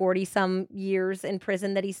to be 40-some years in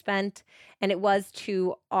prison that he spent, and it was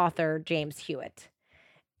to author James Hewitt.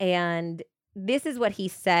 And this is what he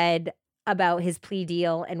said about his plea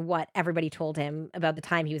deal and what everybody told him about the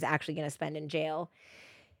time he was actually going to spend in jail.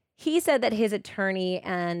 He said that his attorney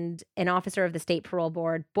and an officer of the state parole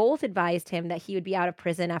board both advised him that he would be out of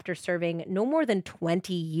prison after serving no more than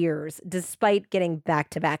 20 years, despite getting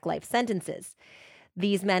back-to-back life sentences.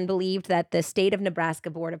 These men believed that the state of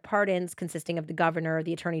Nebraska Board of Pardons, consisting of the governor,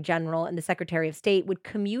 the attorney general, and the secretary of state, would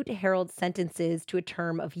commute Harold's sentences to a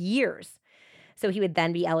term of years, so he would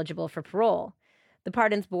then be eligible for parole. The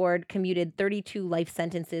Pardons Board commuted 32 life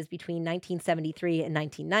sentences between 1973 and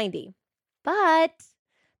 1990. But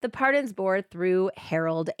the Pardons Board threw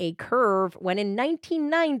Harold a curve when in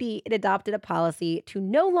 1990 it adopted a policy to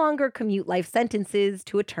no longer commute life sentences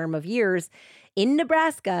to a term of years. In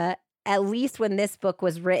Nebraska, at least when this book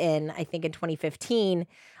was written, I think in 2015,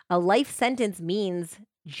 a life sentence means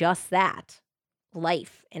just that,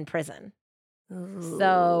 life in prison.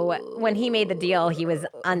 So when he made the deal, he was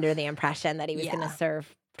under the impression that he was going to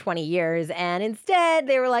serve 20 years. And instead,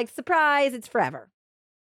 they were like, surprise, it's forever.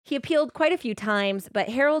 He appealed quite a few times, but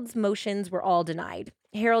Harold's motions were all denied.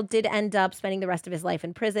 Harold did end up spending the rest of his life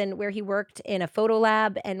in prison, where he worked in a photo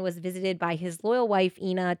lab and was visited by his loyal wife,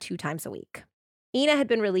 Ina, 2 times a week. Ina had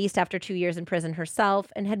been released after 2 years in prison herself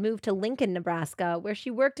and had moved to Lincoln, Nebraska, where she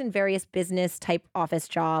worked in various business-type office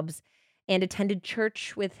jobs and attended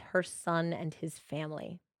church with her son and his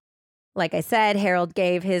family. Like I said, Harold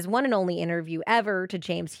gave his one and only interview ever to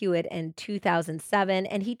James Hewitt in 2007,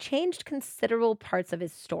 and he changed considerable parts of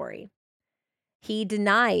his story. He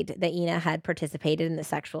denied that Ina had participated in the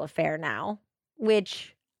sexual affair now,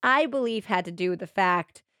 which I believe had to do with the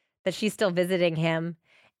fact that she's still visiting him,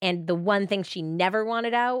 and the one thing she never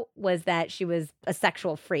wanted out was that she was a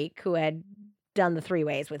sexual freak who had done the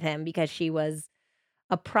 3-ways with him, because she was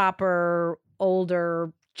a proper,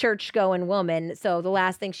 older, church-going woman, so the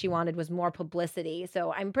last thing she wanted was more publicity.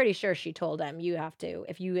 So I'm pretty sure she told him, you have to,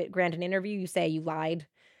 if you grant an interview, you say you lied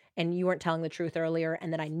and you weren't telling the truth earlier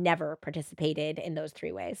and that I never participated in those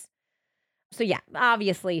 3-ways. So yeah,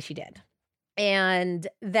 obviously she did. And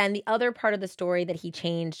then the other part of the story that he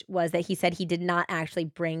changed was that he said he did not actually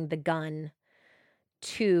bring the gun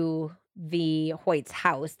to the Hoyt's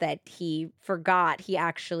house, that he forgot he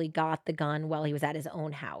actually got the gun while he was at his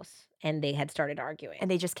own house and they had started arguing.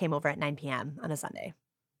 And they just came over at 9 p.m. on a Sunday.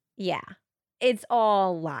 Yeah. It's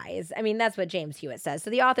all lies. I mean, that's what James Hewitt says. So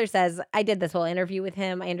the author says, I did this whole interview with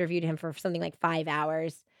him. I interviewed him for something like 5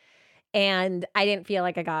 hours, and I didn't feel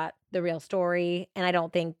like I got the real story. And I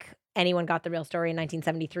don't think anyone got the real story in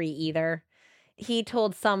 1973 either. He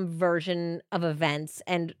told some version of events,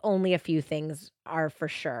 and only a few things are for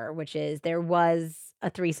sure, which is there was a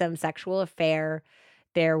threesome sexual affair,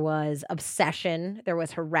 there was obsession, there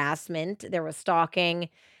was harassment, there was stalking,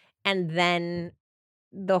 and then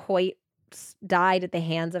the Hoyts died at the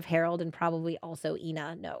hands of Harold and probably also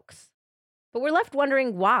Ina Noakes. But we're left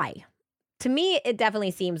wondering why. To me, it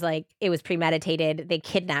definitely seems like it was premeditated. They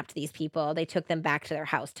kidnapped these people. They took them back to their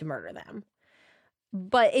house to murder them.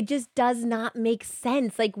 But it just does not make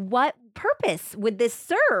sense. Like, what purpose would this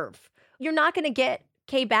serve? You're not going to get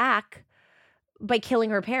Kay back by killing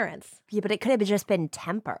her parents. Yeah, but it could have just been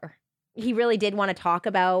temper. He really did want to talk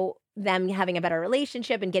about them having a better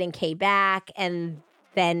relationship and getting Kay back, and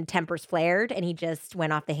then tempers flared and he just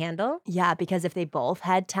went off the handle. Yeah, because if they both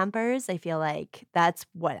had tempers, I feel like that's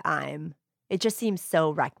what it just seems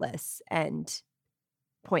so reckless and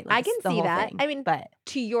pointless. I can see that. Thing. I mean, but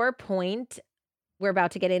to your point, we're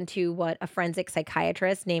about to get into what a forensic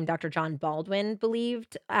psychiatrist named Dr. John Baldwin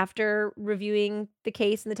believed after reviewing the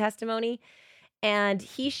case and the testimony. And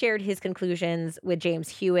he shared his conclusions with James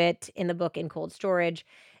Hewitt in the book In Cold Storage.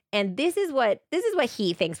 And this is what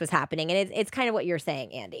he thinks was happening. And it's kind of what you're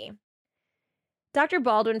saying, Andy. Dr.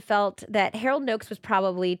 Baldwin felt that Harold Noakes was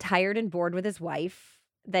probably tired and bored with his wife,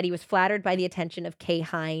 that he was flattered by the attention of Kay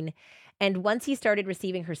Hine, and once he started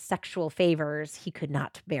receiving her sexual favors, he could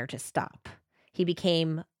not bear to stop. He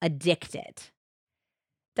became addicted.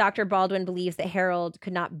 Dr. Baldwin believes that Harold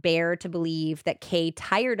could not bear to believe that Kay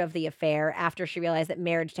tired of the affair after she realized that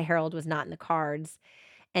marriage to Harold was not in the cards,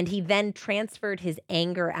 and he then transferred his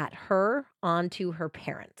anger at her onto her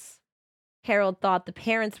parents. Harold thought the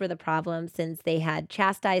parents were the problem since they had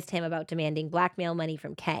chastised him about demanding blackmail money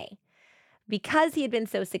from Kay. Because he had been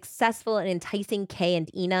so successful in enticing Kay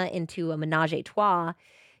and Ina into a menage a trois,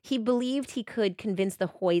 he believed he could convince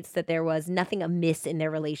the Hoyts that there was nothing amiss in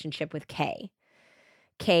their relationship with Kay.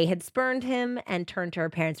 Kay had spurned him and turned to her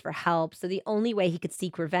parents for help, so the only way he could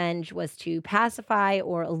seek revenge was to pacify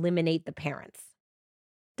or eliminate the parents.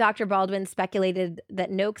 Dr. Baldwin speculated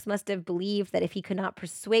that Noakes must have believed that if he could not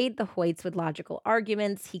persuade the Hoyts with logical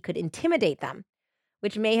arguments, he could intimidate them,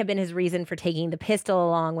 which may have been his reason for taking the pistol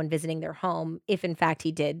along when visiting their home, if in fact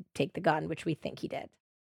he did take the gun, which we think he did.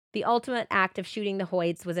 The ultimate act of shooting the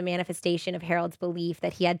Hoyts was a manifestation of Harold's belief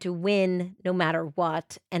that he had to win no matter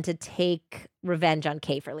what and to take revenge on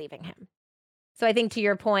Kay for leaving him. So I think to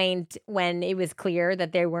your point, when it was clear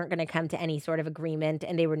that they weren't going to come to any sort of agreement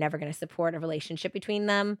and they were never going to support a relationship between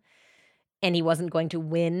them, and he wasn't going to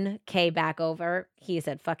win Kay back over, he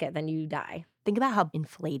said, fuck it, then you die. Think about how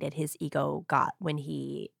inflated his ego got when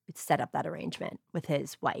he set up that arrangement with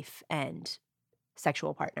his wife and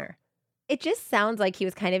sexual partner. It just sounds like he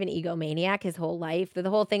was kind of an egomaniac his whole life. The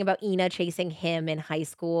whole thing about Ina chasing him in high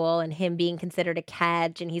school and him being considered a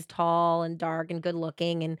catch, and he's tall and dark and good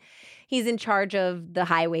looking, and he's in charge of the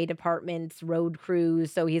highway department's road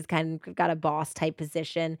crews, so he's kind of got a boss type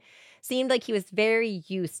position. Seemed like he was very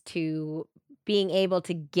used to being able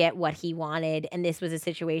to get what he wanted, and this was a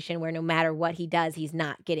situation where no matter what he does, he's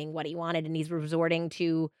not getting what he wanted, and he's resorting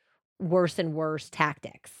to worse and worse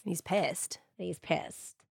tactics. He's pissed.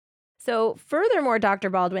 So furthermore, Dr.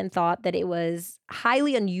 Baldwin thought that it was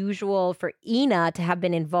highly unusual for Ina to have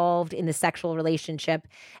been involved in the sexual relationship,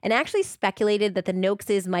 and actually speculated that the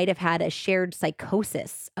Noakeses might have had a shared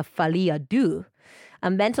psychosis, a folie à deux, a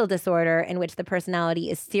mental disorder in which the personality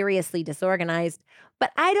is seriously disorganized.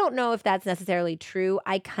 But I don't know if that's necessarily true.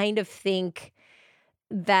 I kind of think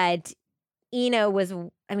that Ina was,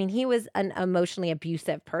 he was an emotionally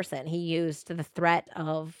abusive person. He used the threat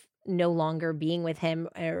of no longer being with him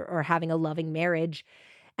or having a loving marriage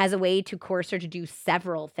as a way to coerce her to do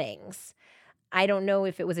several things. I don't know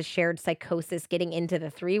if it was a shared psychosis getting into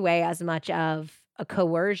the three-way as much of a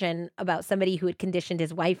coercion about somebody who had conditioned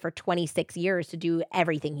his wife for 26 years to do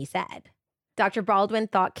everything he said. Dr. Baldwin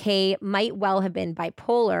thought Kay might well have been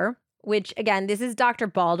bipolar, which, again, this is Dr.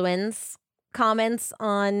 Baldwin's comments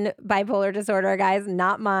on bipolar disorder, guys,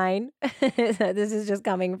 not mine. This is just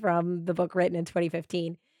coming from the book written in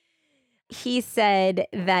 2015. He said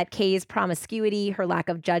that Kay's promiscuity, her lack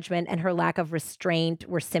of judgment, and her lack of restraint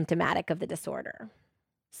were symptomatic of the disorder.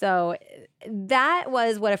 So that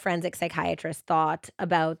was what a forensic psychiatrist thought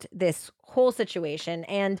about this whole situation.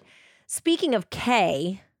 And speaking of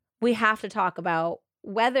Kay, we have to talk about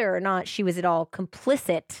whether or not she was at all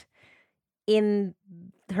complicit in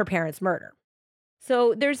her parents' murder.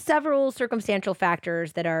 So there's several circumstantial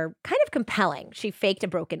factors that are kind of compelling. She faked a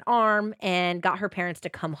broken arm and got her parents to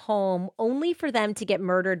come home only for them to get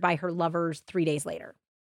murdered by her lovers 3 days later.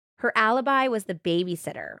 Her alibi was the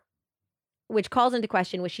babysitter, which calls into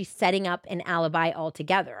question, was she setting up an alibi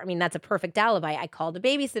altogether? That's a perfect alibi. I called a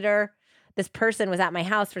babysitter. This person was at my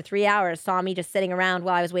house for 3 hours, saw me just sitting around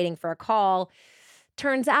while I was waiting for a call.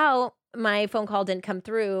 Turns out my phone call didn't come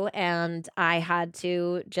through and I had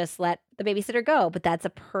to just let the babysitter go. But that's a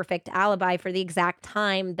perfect alibi for the exact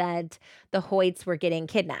time that the Hoyts were getting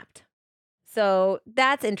kidnapped. So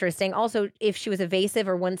that's interesting. Also, if she was evasive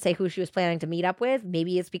or wouldn't say who she was planning to meet up with,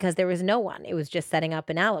 maybe it's because there was no one. It was just setting up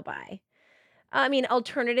an alibi.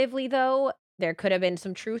 Alternatively, though, there could have been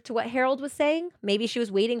some truth to what Harold was saying. Maybe she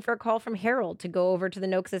was waiting for a call from Harold to go over to the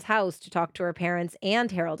Noakes' house to talk to her parents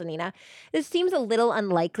and Harold and Ina. This seems a little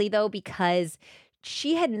unlikely, though, because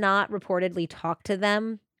she had not reportedly talked to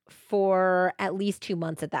them for at least 2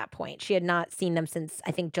 months at that point. She had not seen them since,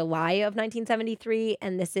 I think, July of 1973,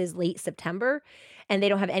 and this is late September, and they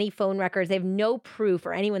don't have any phone records. They have no proof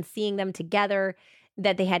or anyone seeing them together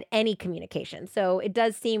that they had any communication. So it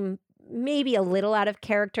does seem maybe a little out of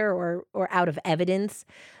character or out of evidence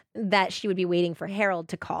that she would be waiting for Harold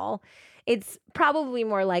to call. It's probably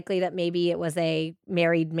more likely that maybe it was a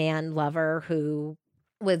married man lover who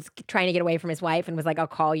was trying to get away from his wife and was like, I'll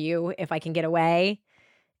call you if I can get away.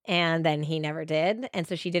 And then he never did. And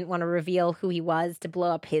so she didn't want to reveal who he was to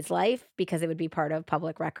blow up his life because it would be part of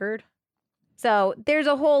public record. So there's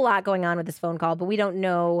a whole lot going on with this phone call, but we don't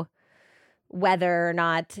know whether or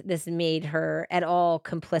not this made her at all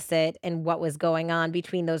complicit in what was going on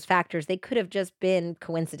between those factors. They could have just been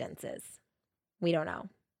coincidences. We don't know.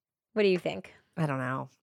 What do you think? I don't know.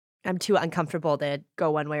 I'm too uncomfortable to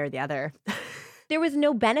go one way or the other. There was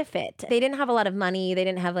no benefit. They didn't have a lot of money. They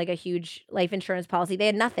didn't have like a huge life insurance policy. They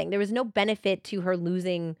had nothing. There was no benefit to her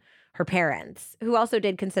losing her parents, who also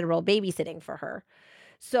did considerable babysitting for her.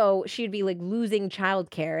 So she'd be like losing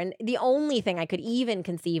childcare. And the only thing I could even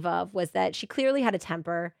conceive of was that she clearly had a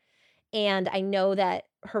temper. And I know that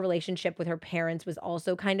her relationship with her parents was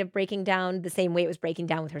also kind of breaking down the same way it was breaking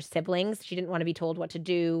down with her siblings. She didn't want to be told what to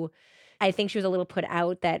do. I think she was a little put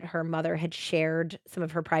out that her mother had shared some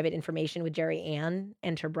of her private information with Jerry Ann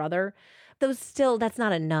and her brother. Though still, that's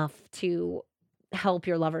not enough to help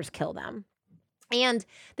your lovers kill them. And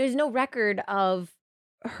there's no record of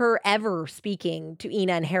her ever speaking to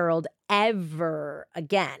Ina and Harold ever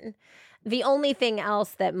again. The only thing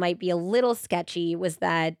else that might be a little sketchy was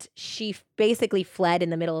that she basically fled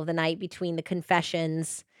in the middle of the night between the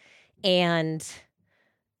confessions and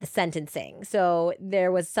the sentencing. So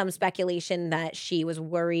there was some speculation that she was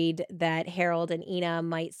worried that Harold and Ina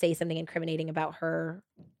might say something incriminating about her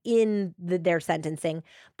in their sentencing.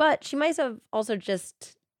 But she might have also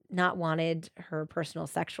just not wanted her personal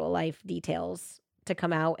sexual life details to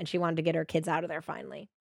come out, and she wanted to get her kids out of there finally.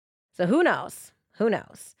 So who knows? Who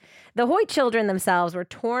knows? The Hoyt children themselves were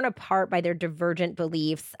torn apart by their divergent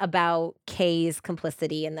beliefs about Kay's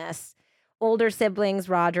complicity in this. Older siblings,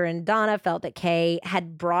 Roger and Donna, felt that Kay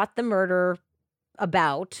had brought the murder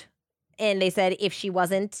about, and they said if she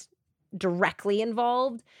wasn't directly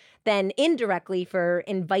involved, then indirectly for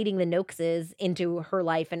inviting the Noakes into her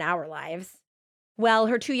life and our lives. Well,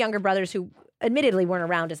 her two younger brothers, who admittedly weren't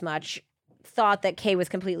around as much, thought that Kay was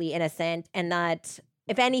completely innocent and that,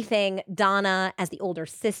 if anything, Donna, as the older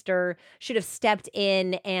sister, should have stepped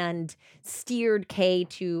in and steered Kay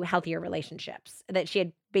to healthier relationships, that she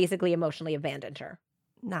had basically emotionally abandoned her.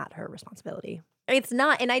 Not her responsibility. It's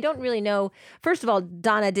not, and I don't really know. First of all,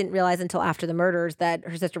 Donna didn't realize until after the murders that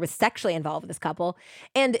her sister was sexually involved with this couple.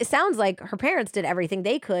 And it sounds like her parents did everything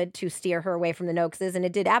they could to steer her away from the Noakeses, and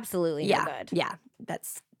it did absolutely no good. Yeah,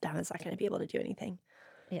 Donna's not going to be able to do anything.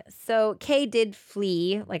 Yeah. So Kay did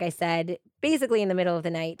flee, like I said, basically in the middle of the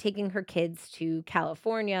night, taking her kids to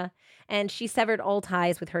California, and she severed all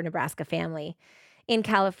ties with her Nebraska family. In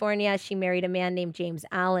California, she married a man named James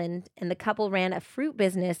Allen, and the couple ran a fruit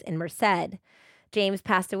business in Merced. James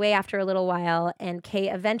passed away after a little while, and Kay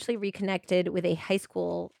eventually reconnected with a high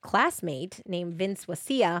school classmate named Vince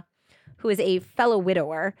Wasia, who is a fellow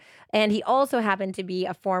widower, and he also happened to be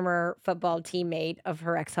a former football teammate of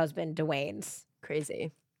her ex-husband, Dwayne's.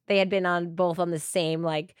 Crazy. They had been both on the same,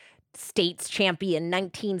 states champion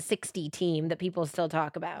 1960 team that people still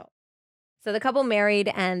talk about. So the couple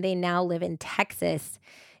married, and they now live in Texas.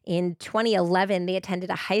 In 2011, they attended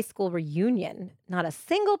a high school reunion. Not a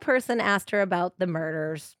single person asked her about the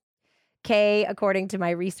murders. Kay, according to my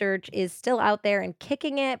research, is still out there and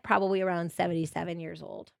kicking it, probably around 77 years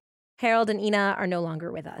old. Harold and Ina are no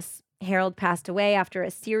longer with us. Harold passed away after a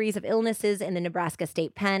series of illnesses in the Nebraska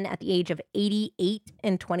State Pen at the age of 88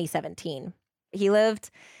 in 2017. He lived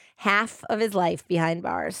half of his life behind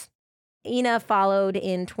bars. Ina followed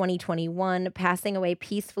in 2021, passing away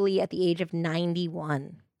peacefully at the age of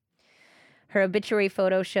 91. Her obituary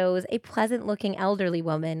photo shows a pleasant-looking elderly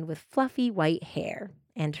woman with fluffy white hair,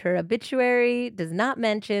 and her obituary does not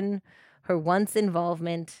mention her once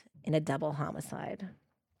involvement in a double homicide.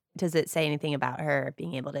 Does it say anything about her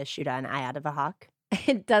being able to shoot an eye out of a hawk?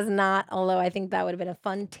 It does not, although I think that would have been a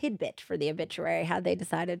fun tidbit for the obituary had they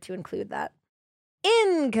decided to include that.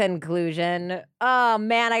 In conclusion, oh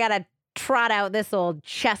man, I gotta trot out this old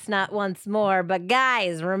chestnut once more. But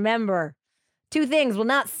guys, remember, 2 things will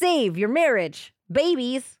not save your marriage: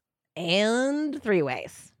 babies and 3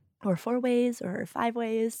 ways. Or 4 ways, or 5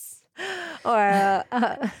 ways. Or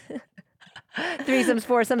threesomes,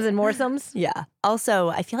 foursomes, and moresomes. Yeah. Also,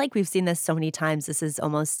 I feel like we've seen this so many times. This is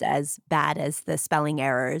almost as bad as the spelling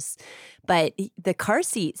errors. But the car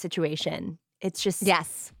seat situation, it's just,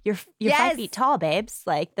 yes, you're 5 feet tall, babes.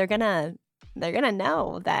 Like they're gonna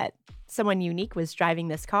know that someone unique was driving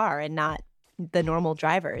this car and not the normal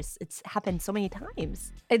drivers. It's happened so many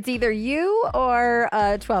times. It's either you or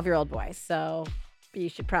a 12-year-old boy. So you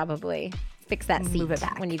should probably fix that seat, move it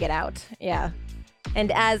back when you get out. Yeah.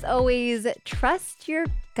 And as always, trust your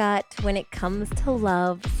gut when it comes to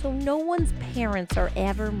love, so no one's parents are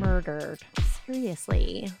ever murdered.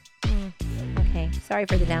 Seriously. Okay, sorry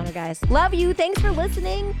for the downer, guys. Love you. Thanks for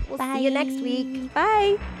listening. We'll Bye. see you next week.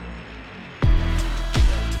 Bye.